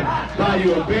inside. It can buy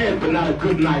you a bed, but not a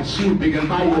good night's sleep. It can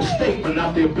buy you a steak, but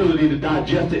not the ability to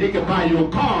digest it. It can buy you a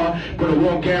car, but it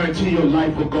won't guarantee your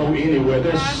life will go anywhere.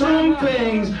 There's some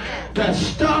things that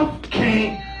stuff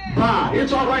can't buy.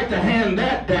 It's all right to hand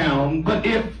that down, but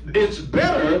if it's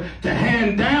better to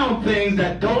hand down things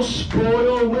that don't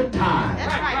spoil with time.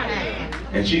 That's right.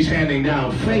 And she's handing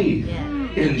down faith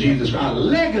in Jesus, a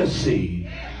legacy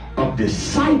of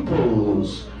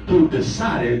disciples who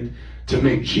decided to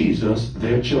make Jesus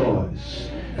their choice.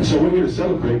 And so we're here to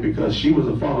celebrate because she was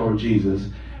a follower of Jesus.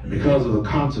 Because of the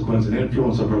consequence and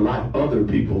influence of her life, other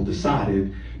people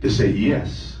decided to say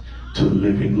yes to the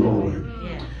living Lord.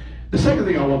 The second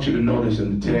thing I want you to notice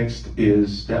in the text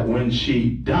is that when she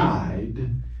died,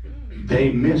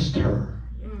 they missed her.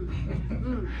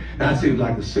 That seems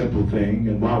like a simple thing,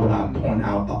 and why would I point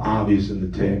out the obvious in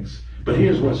the text? But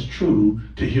here's what's true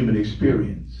to human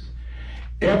experience.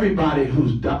 Everybody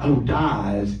who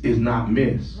dies is not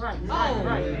missed. Right.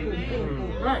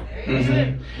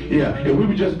 Mm-hmm. Yeah, if we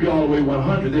would just be all the way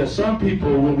 100, there's some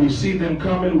people, when we see them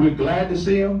coming, we're glad to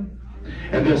see them.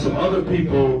 And there's some other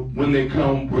people, when they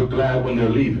come, we're glad when they're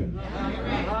leaving.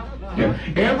 Yeah.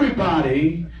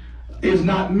 Everybody is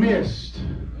not missed.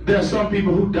 There's some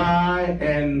people who die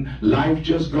and life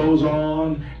just goes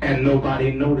on and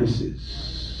nobody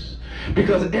notices.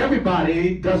 Because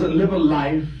everybody doesn't live a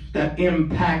life that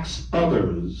impacts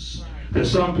others. There's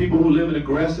some people who live an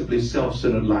aggressively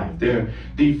self-centered life.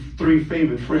 The three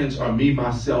favorite friends are me,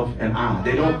 myself, and I.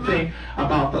 They don't think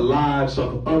about the lives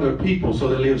of other people, so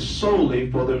they live solely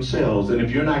for themselves. And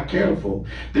if you're not careful,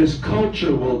 this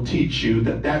culture will teach you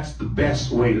that that's the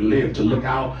best way to live, to look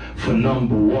out for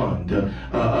number one,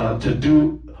 to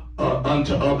do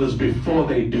unto others before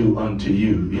they do unto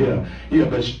you.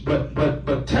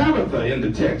 But Tabitha in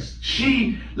the text,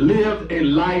 she lived a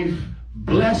life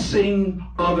blessing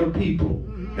other people.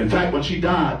 In fact, when she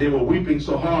died, they were weeping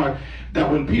so hard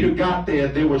that when Peter got there,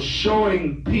 they were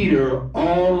showing Peter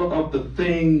all of the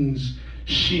things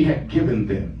she had given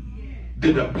them,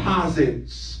 the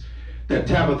deposits that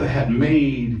Tabitha had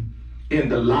made in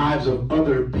the lives of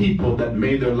other people that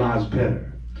made their lives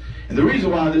better. And the reason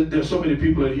why there's so many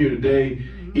people in here today,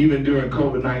 even during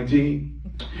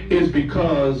COVID-19, is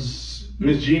because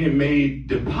Miss Jeannie made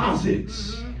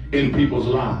deposits in people's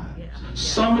lives.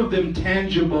 Some of them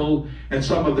tangible and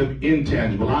some of them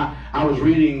intangible. I was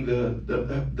reading the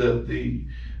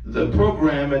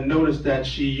program and noticed that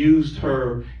she used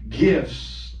her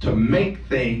gifts to make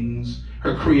things,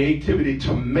 her creativity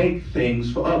to make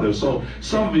things for others. So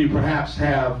some of you perhaps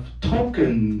have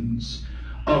tokens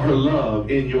of her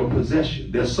love in your possession.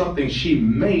 There's something she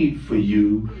made for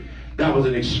you that was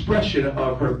an expression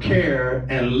of her care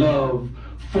and love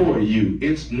for you.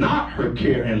 It's not her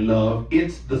care and love,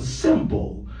 it's the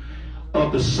symbol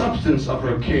of the substance of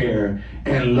her care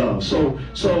and love. So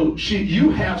you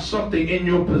have something in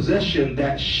your possession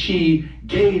that she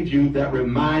gave you that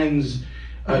reminds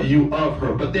you of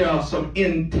her. But there are some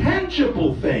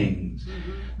intangible things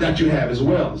that you have as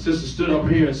well. The sister stood up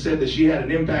here and said that she had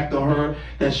an impact on her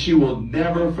that she will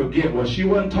never forget. Well, she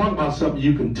wasn't talking about something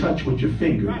you can touch with your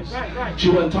fingers. Right. She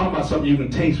wasn't talking about something you can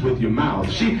taste with your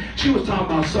mouth. She was talking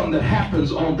about something that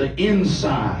happens on the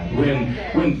inside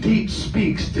when deep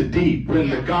speaks to deep,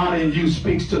 when the God in you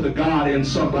speaks to the God in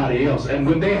somebody else. And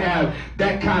when they have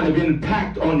that kind of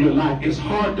impact on your life, it's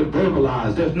hard to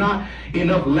verbalize. There's not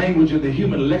enough language in the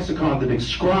human lexicon to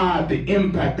describe the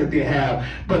impact that they have,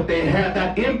 but they have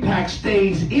that impact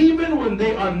stays even when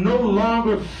they are no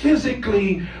longer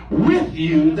physically with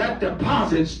you. That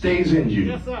deposit stays in you.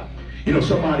 Yes, sir. You know,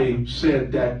 somebody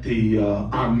said that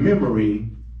our memory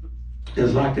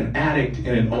is like an addict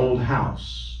in an old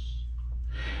house.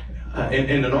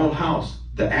 in an old house,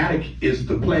 the attic is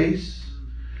the place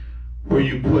where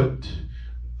you put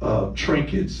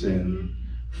trinkets and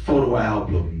photo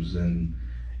albums and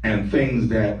things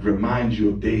that remind you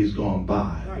of days gone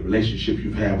by, the relationship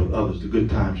you've had with others, the good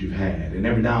times you've had. And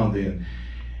every now and then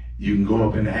you can go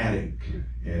up in the attic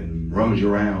and rummage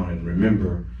around and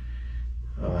remember,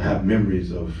 have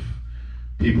memories of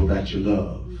people that you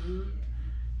love.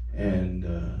 And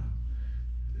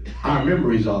our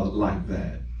memories are like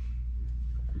that.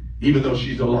 Even though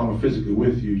she's no longer physically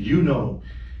with you, you know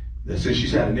that since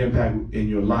she's had an impact in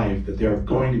your life, that there are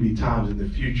going to be times in the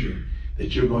future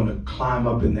that you're going to climb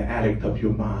up in the attic of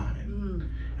your mind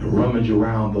and rummage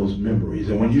around those memories.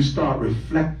 And when you start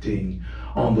reflecting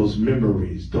on those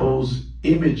memories, those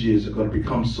images are going to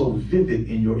become so vivid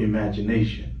in your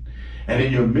imagination and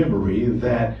in your memory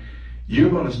that you're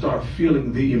going to start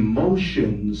feeling the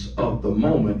emotions of the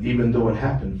moment, even though it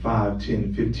happened 5,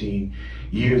 10, 15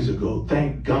 years ago.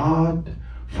 Thank God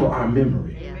for our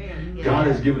memory. Yeah. God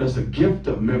has given us a gift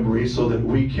of memory so that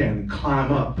we can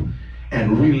climb up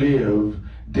and relive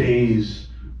days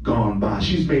gone by.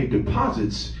 She's made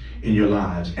deposits in your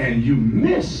lives, and you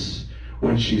miss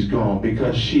when she's gone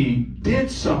because she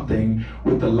did something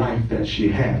with the life that she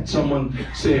had. Someone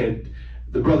said,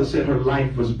 the brother said her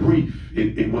life was brief.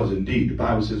 It was indeed. The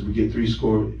Bible says we get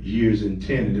 70 years and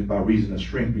 10, and if by reason of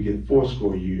strength we get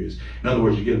 80 years. In other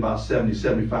words, you get about 70,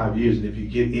 75 years, and if you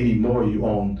get any more, you're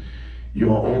on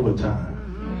overtime.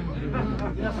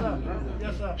 Yes, sir.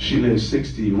 Yes, sir. She lived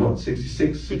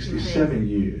 66, 67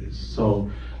 years. So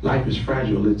life is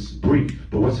fragile, it's brief.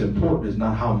 But what's important is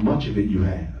not how much of it you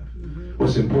have.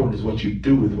 What's important is what you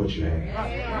do with what you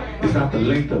have. It's not the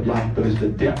length of life, but it's the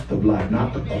depth of life.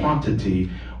 Not the quantity,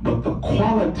 but the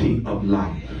quality of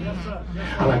life.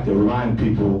 I like to remind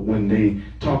people when they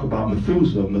talk about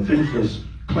Methuselah. Methuselah's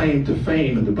claim to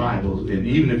fame in the Bible, and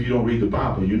even if you don't read the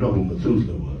Bible, you know who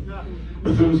Methuselah was.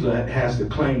 Methuselah has the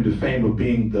claim to fame of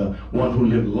being the one who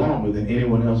lived longer than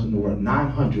anyone else in the world,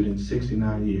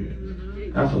 969 years.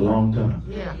 That's a long time.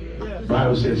 The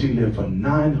Bible says he lived for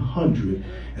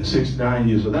 969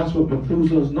 years. So that's what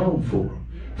Methuselah is known for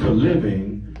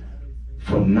living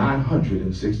for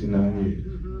 969 years.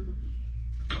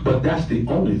 But that's the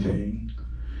only thing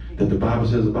that the Bible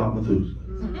says about Methuselah.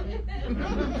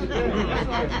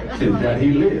 Is that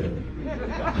he lived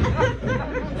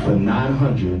for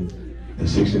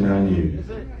 969 years.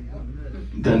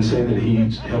 Doesn't say that he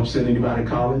helped send anybody to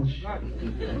college.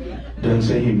 Doesn't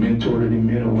say he mentored any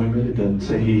men or women. It doesn't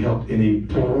say he helped any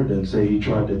poor. It doesn't say he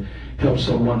tried to help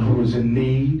someone who was in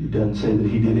need. It doesn't say that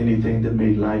he did anything that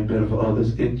made life better for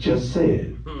others. It just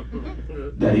said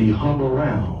that he hung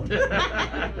around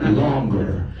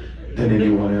longer than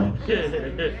anyone else.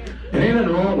 And ain't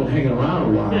nothing wrong with hanging around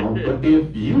a while, but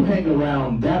if you hang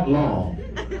around that long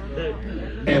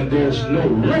and there's no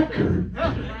record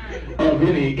of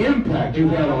any impact you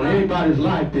had on anybody's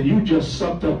life, then you just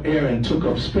sucked up air and took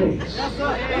up space.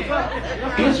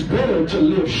 It's better to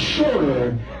live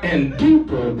shorter and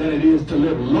deeper than it is to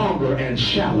live longer and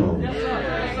shallow.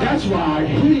 That's why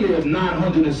he lived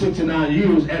 969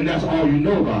 years, and that's all you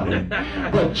know about him.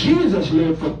 But Jesus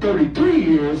lived for 33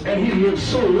 years, and he lived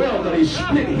so well that he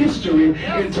split history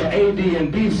into AD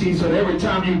and BC, so that every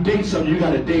time you date something, you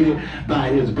got to date it by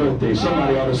his birthday.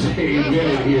 Somebody ought to say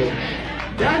amen here.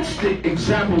 That's the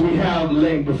example we have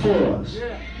laying before us.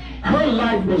 Her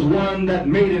life was one that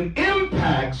made an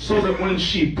impact so that when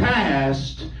she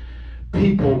passed,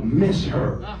 people miss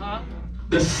her.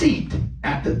 The seat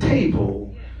at the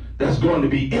table that's going to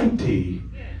be empty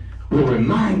will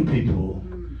remind people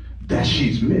that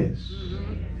she's missed.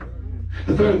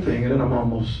 The third thing, and then I'm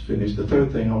almost finished, the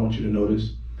third thing I want you to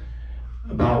notice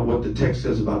about what the text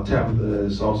says about Tabitha that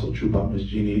is also true about Miss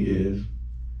Jeannie is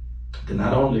that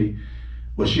not only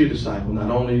was she a disciple, not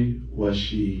only was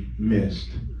she missed,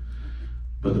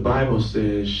 but the Bible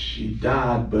says she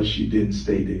died, but she didn't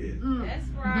stay dead. That's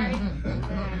right.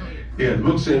 Yeah, the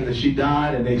book says that she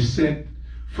died and they sent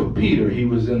for Peter. He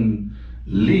was in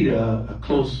Lydda,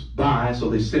 close by, so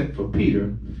they sent for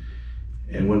Peter.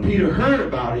 And when Peter heard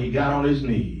about it, he got on his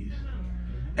knees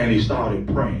and he started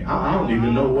praying. I don't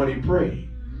even know what he prayed.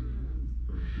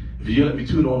 If you let me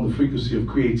tune on the frequency of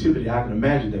creativity, I can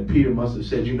imagine that Peter must have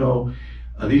said, you know,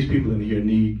 these people in here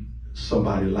need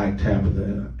somebody like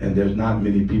Tabitha, and there's not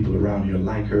many people around here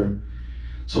like her.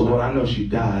 So Lord, I know she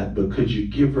died, but could you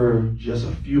give her just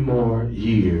a few more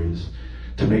years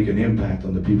to make an impact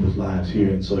on the people's lives here?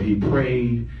 And so he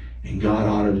prayed, and God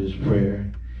honored his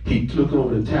prayer. He looked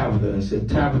over to Tabitha and said,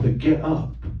 Tabitha, get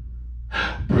up.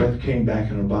 Breath came back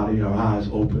in her body, her eyes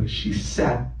opened. She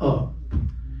sat up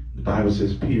The Bible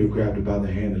says Peter grabbed her by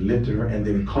the hand and lifted her and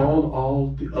then called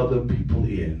all the other people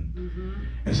in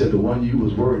and said, the one you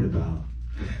was worried about,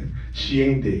 she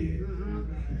ain't dead.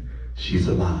 She's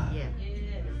alive.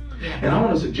 And I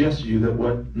want to suggest to you that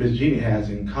what Miss Jeannie has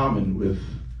in common with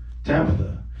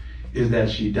Tabitha is that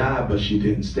she died, but she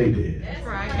didn't stay dead. That's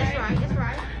right, that's right, that's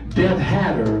right. Death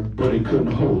had her, but it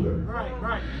couldn't hold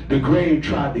her. The grave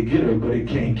tried to get her, but it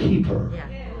can't keep her.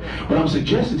 What I'm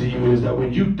suggesting to you is that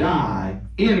when you die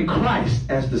in Christ,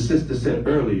 as the sister said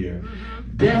earlier,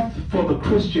 death for the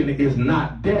Christian is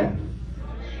not death.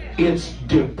 It's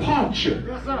departure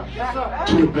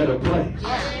to a better place.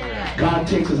 God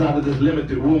takes us out of this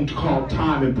limited room called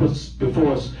time and puts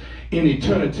before us in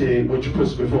eternity, which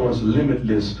puts before us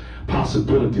limitless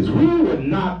possibilities. We were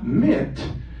not meant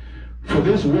for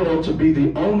this world to be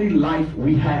the only life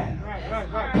we have.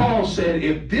 Paul said,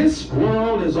 if this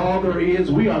world is all there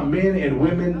is, we are men and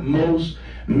women most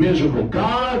miserable.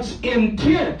 God's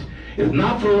intent is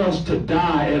not for us to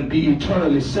die and be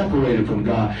eternally separated from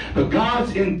God, but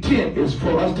God's intent is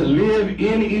for us to live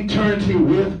in eternity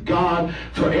with God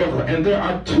forever. And there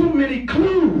are too many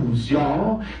clues,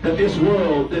 y'all, that this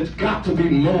world, there's got to be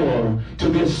more to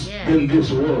this than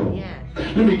this world.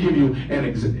 Let me give you an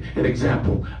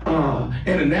example,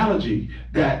 an analogy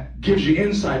that gives you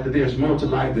insight that there's more to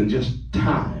life than just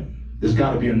time. There's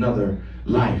got to be another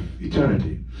life,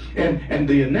 eternity. And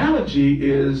the analogy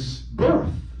is birth.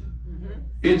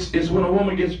 It's when a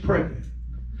woman gets pregnant.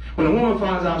 When a woman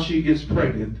finds out she gets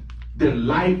pregnant, then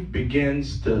life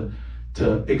begins to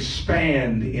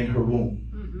expand in her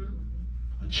womb.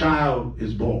 A child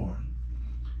is born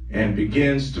and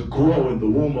begins to grow in the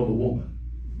womb of a woman.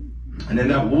 And in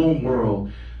that womb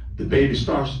world, the baby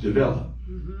starts to develop.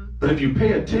 But if you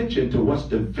pay attention to what's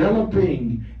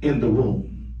developing in the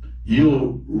womb,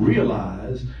 you'll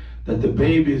realize that the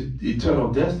baby's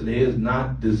eternal destiny is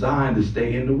not designed to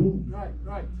stay in the womb.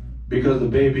 Because the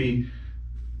baby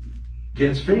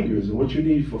gets fingers, and what you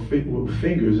need for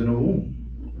fingers in a womb.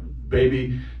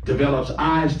 Baby develops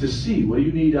eyes to see. What do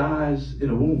you need eyes in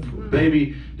a womb for?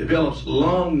 Baby develops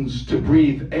lungs to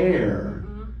breathe air.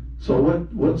 So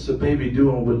what's a baby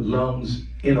doing with lungs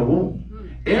in a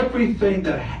womb? Everything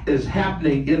that is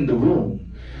happening in the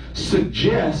womb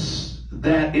suggests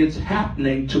that it's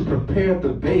happening to prepare the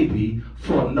baby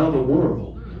for another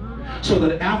world. So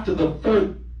that after the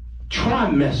third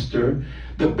trimester,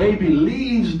 the baby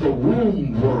leaves the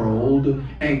womb world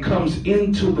and comes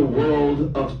into the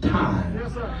world of time.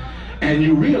 And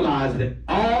you realize that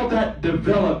all that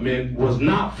development was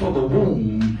not for the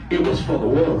womb, it was for the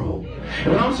world.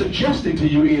 And what I'm suggesting to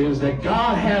you is that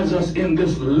God has us in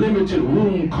this limited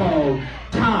room called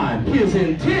time. His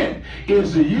intent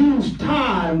is to use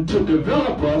time to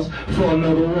develop us for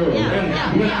another world.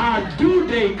 And when our due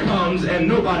date comes, and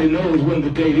nobody knows when the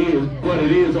date is, but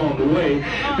it is on the way,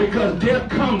 because death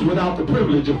comes without the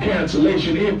privilege of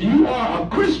cancellation. If you are a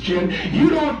Christian, you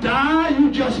don't die,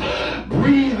 you just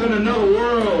breathe in another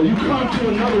world. You come to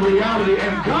another reality,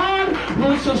 and God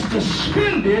wants us to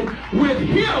spend it with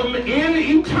Him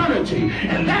in eternity.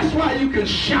 And that's why you can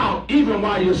shout even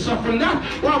while you're suffering. That's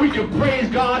why we can praise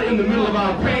God in the middle of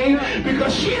our pain,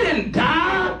 because she didn't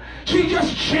die. She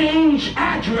just changed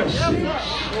addresses.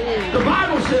 The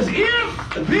Bible says,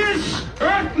 if this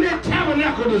earthly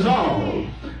tabernacle dissolves,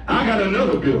 I got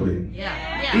another building,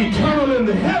 eternal in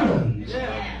the heavens,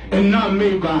 and not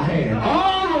made by hand.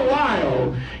 All the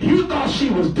while, you thought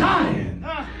she was dying.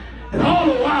 And all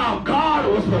the while, God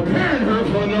was preparing her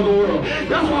for another world.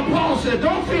 That's why Paul said,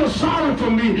 don't feel sorry for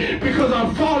me because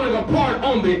I'm falling apart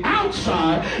on the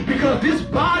outside, because this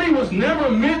body was never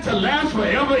meant to last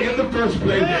forever in the first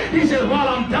place. He said, while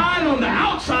I'm dying on the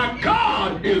outside,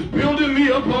 God is building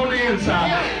me up on the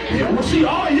inside. See,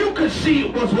 all you could see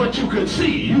was what you could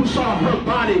see. You saw her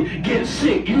body get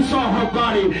sick. You saw her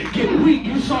body get weak.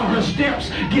 You saw her steps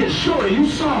get shorter. You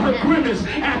saw her grimace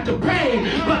at the pain.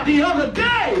 But the other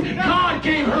day, God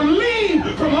gave her leave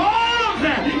from all of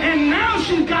that, and now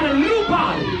she's got a new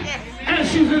body, and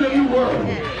she's in a new world.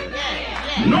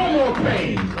 No more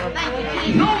pain,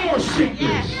 no more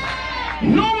sickness,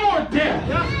 no more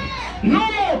death,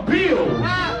 no more bills,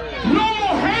 no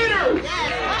more haters.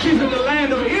 She's in the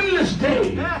land of endless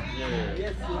days.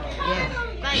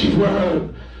 She's where her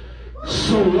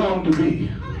soul longed to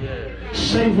be,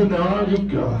 safe in the arms of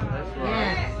God.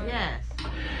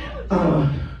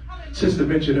 Sister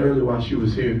mentioned earlier while she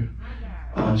was here,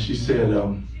 she said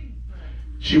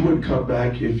she wouldn't come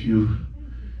back if you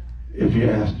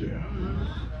asked her.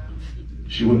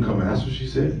 She wouldn't come. That's what she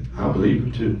said. I believe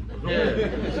her too. She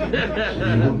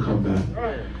wouldn't come back.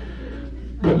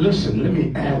 But listen, let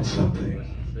me add something.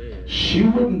 she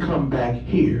wouldn't come back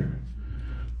here,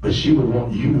 but she would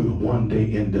want you to one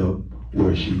day end up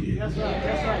where she is. That's right.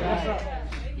 That's right. That's right.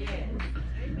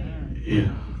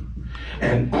 Yeah.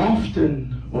 And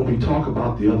often when we talk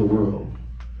about the other world,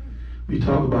 we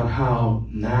talk about how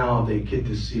now they get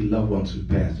to see loved ones who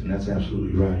passed, and that's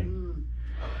absolutely right.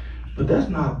 But that's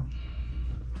not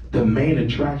the main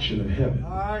attraction of heaven.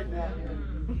 All right now.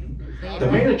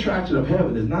 The main attraction of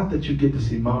heaven is not that you get to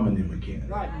see mom and them again.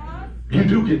 Right. You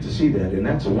do get to see that, and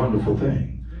that's a wonderful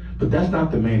thing. But that's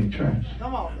not the main attraction.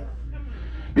 Come on.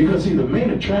 Because see, the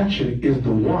main attraction is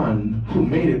the one who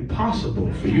made it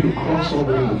possible for you to cross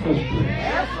over in the first place.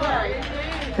 That's right.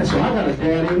 And so I got a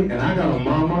daddy, and I got a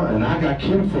mama, and I got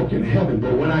kinfolk in heaven.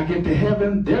 But when I get to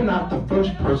heaven, they're not the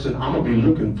first person I'm going to be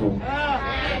looking for.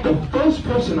 The first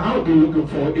person I'll be looking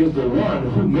for is the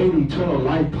one who made eternal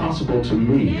life possible to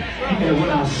me. And when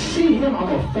I see him, I'm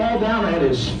going to fall down at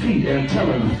his feet and tell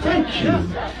him, thank you.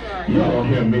 Y'all don't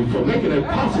hear me, for making it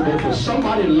possible for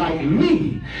somebody like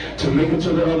me to make it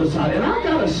to the other side. And I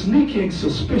got a sneaking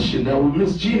suspicion that when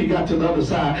Miss Jeannie got to the other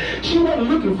side, she wasn't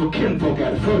looking for kinfolk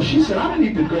at first. She said, I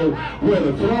need to go where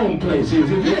the throne place is.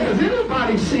 Has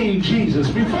anybody seen Jesus?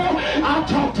 Before I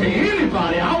talk to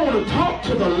anybody, I want to talk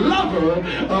to the lover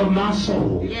of my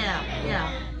soul. Yeah.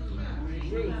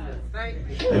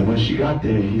 And when she got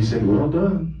there, he said, well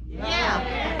done.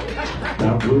 Yeah.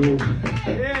 Thou good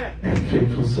and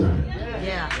faithful servant.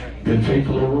 Yeah. Been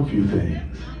faithful over a few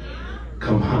things.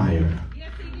 Come higher.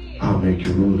 I'll make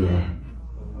you ruler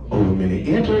over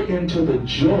many. Enter into the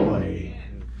joy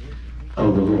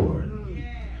of the Lord.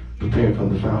 Prepared from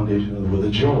the foundation of the world.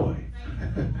 The joy.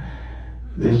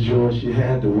 This joy she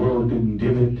had, the world didn't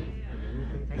give it,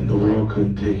 and the world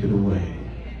couldn't take it away.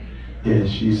 Yes,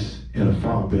 she's in a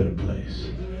far better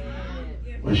place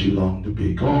where she longed to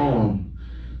be. Go on,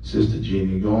 Sister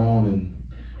Jeannie, go on and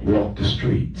walk the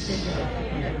streets.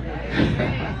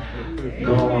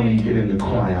 Go on and get in the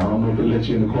choir. I don't know if they let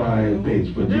you in the choir at Bates,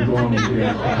 but you go on and get in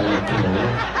the choir up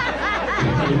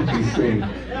there. Let you sing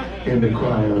in the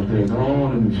choir up there. Go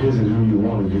on and visit who you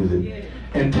want to visit.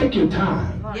 And take your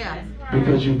time, Yeah.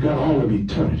 because you've got all of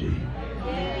eternity.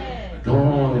 Go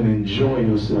on and enjoy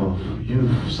yourself.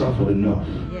 You've suffered enough.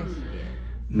 Yes.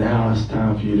 Now it's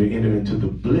time for you to enter into the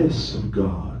bliss of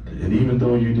God. And even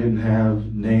though you didn't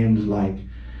have names like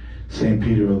St.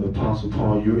 Peter or the Apostle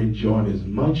Paul, you're enjoying as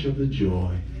much of the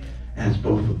joy as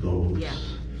both of those. Yeah.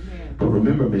 But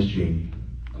remember, Miss Jeannie,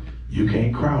 you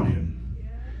can't crown him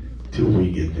till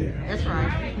we get there. That's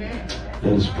right.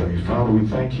 Let us pray. Father, we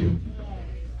thank you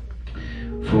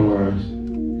for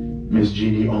Miss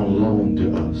Jeannie on loan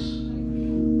to us.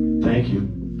 Thank you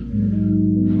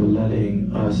for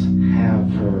letting us have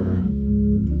her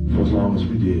for as long as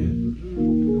we did.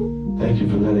 Thank you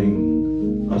for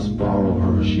letting us borrow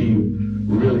her. She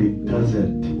really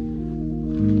doesn't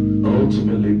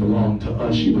ultimately belong to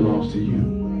us. She belongs to you.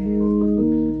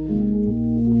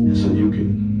 And so you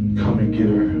can come and get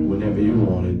her whenever you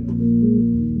want it.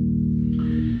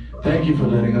 Thank you for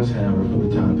letting us have her for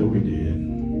the time that we did.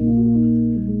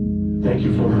 Thank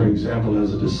you for her example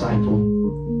as a disciple.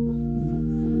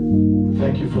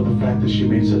 Thank you for the fact that she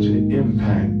made such an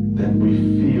impact that we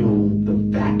feel the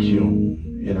vacuum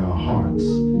in our hearts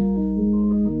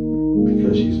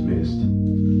because she's missed.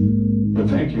 But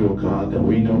thank you, oh God, that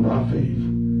we know by faith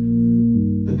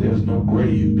that there's no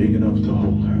grave big enough to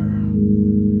hold her.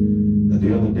 That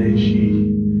the other day she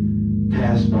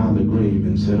passed by the grave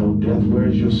and said, oh death, where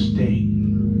is your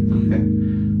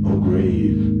sting? Oh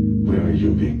grave, where is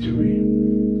your victory?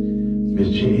 Miss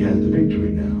Jeannie has the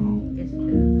victory now.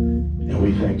 And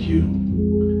we thank you.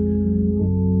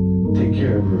 Take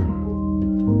care of her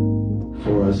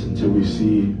for us until we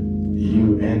see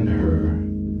you and her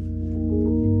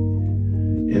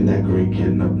in that great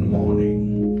getting up in the morning.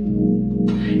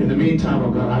 In the meantime,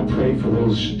 oh God, I pray for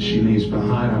those she leaves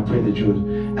behind. I pray that you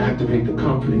would activate the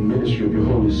comforting ministry of your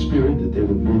Holy Spirit, that they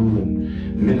would move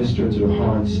and minister to the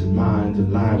hearts and minds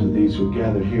and lives of these who are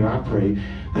gathered here. I pray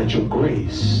that your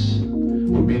grace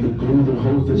would be the glue that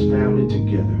holds this family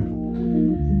together.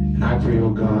 And I pray, oh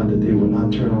God, that they will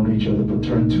not turn on each other, but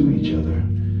turn to each other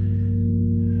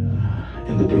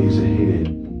in the days ahead.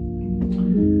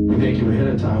 We thank you ahead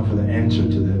of time for the answer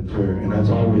to that prayer. And as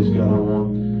always, God, I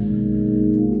want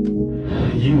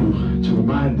you to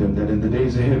remind them that in the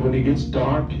days ahead, when it gets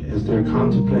dark, as they're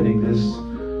contemplating this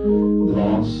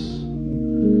loss,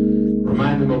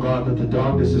 remind them, oh God, that the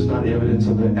darkness is not evidence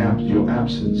of your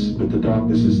absence, but the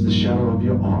darkness is the shadow of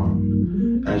your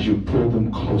arm as you pull them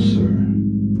closer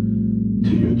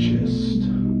to your chest.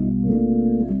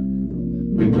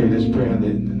 We pray this prayer in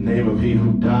the name of he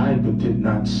who died but did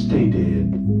not stay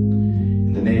dead,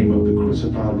 in the the name of the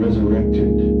crucified,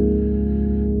 resurrected,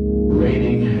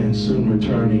 reigning, and soon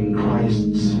returning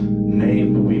Christ's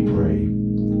name we pray.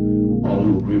 All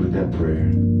who agree with that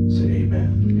prayer, say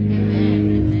amen.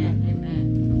 Amen.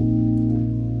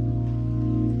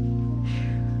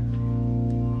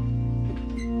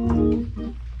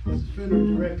 Amen. As the funeral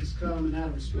directors come, and out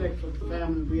of respect for the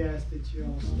family, we ask that you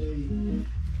all stay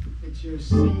at your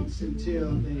seats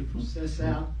until they process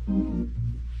out.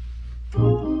 For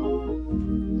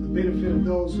the benefit of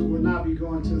those who will not be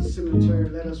going to the cemetery,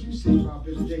 let us receive our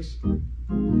benediction.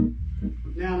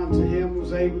 Now unto him who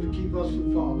is able to keep us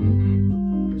from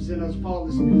falling, present us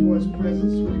faultless before his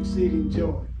presence with exceeding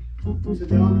joy. To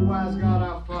the only wise God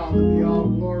our Father be all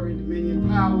glory, dominion,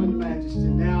 power, and majesty,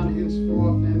 now and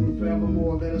henceforth and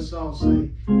forevermore. Let us all say,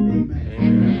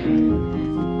 amen.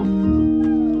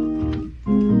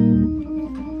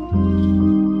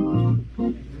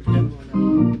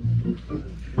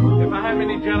 If I have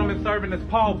any gentlemen serving as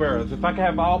pallbearers, if I can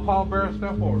have all pallbearers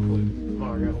step forward, please.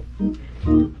 Mario.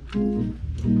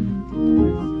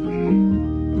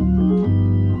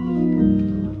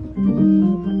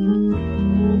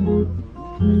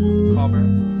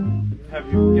 Pallbearers,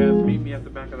 have you guys meet me at the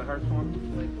back of the hearse one?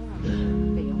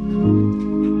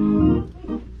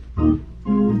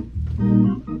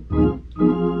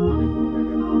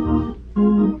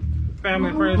 Family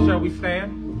and friends, shall we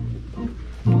stand?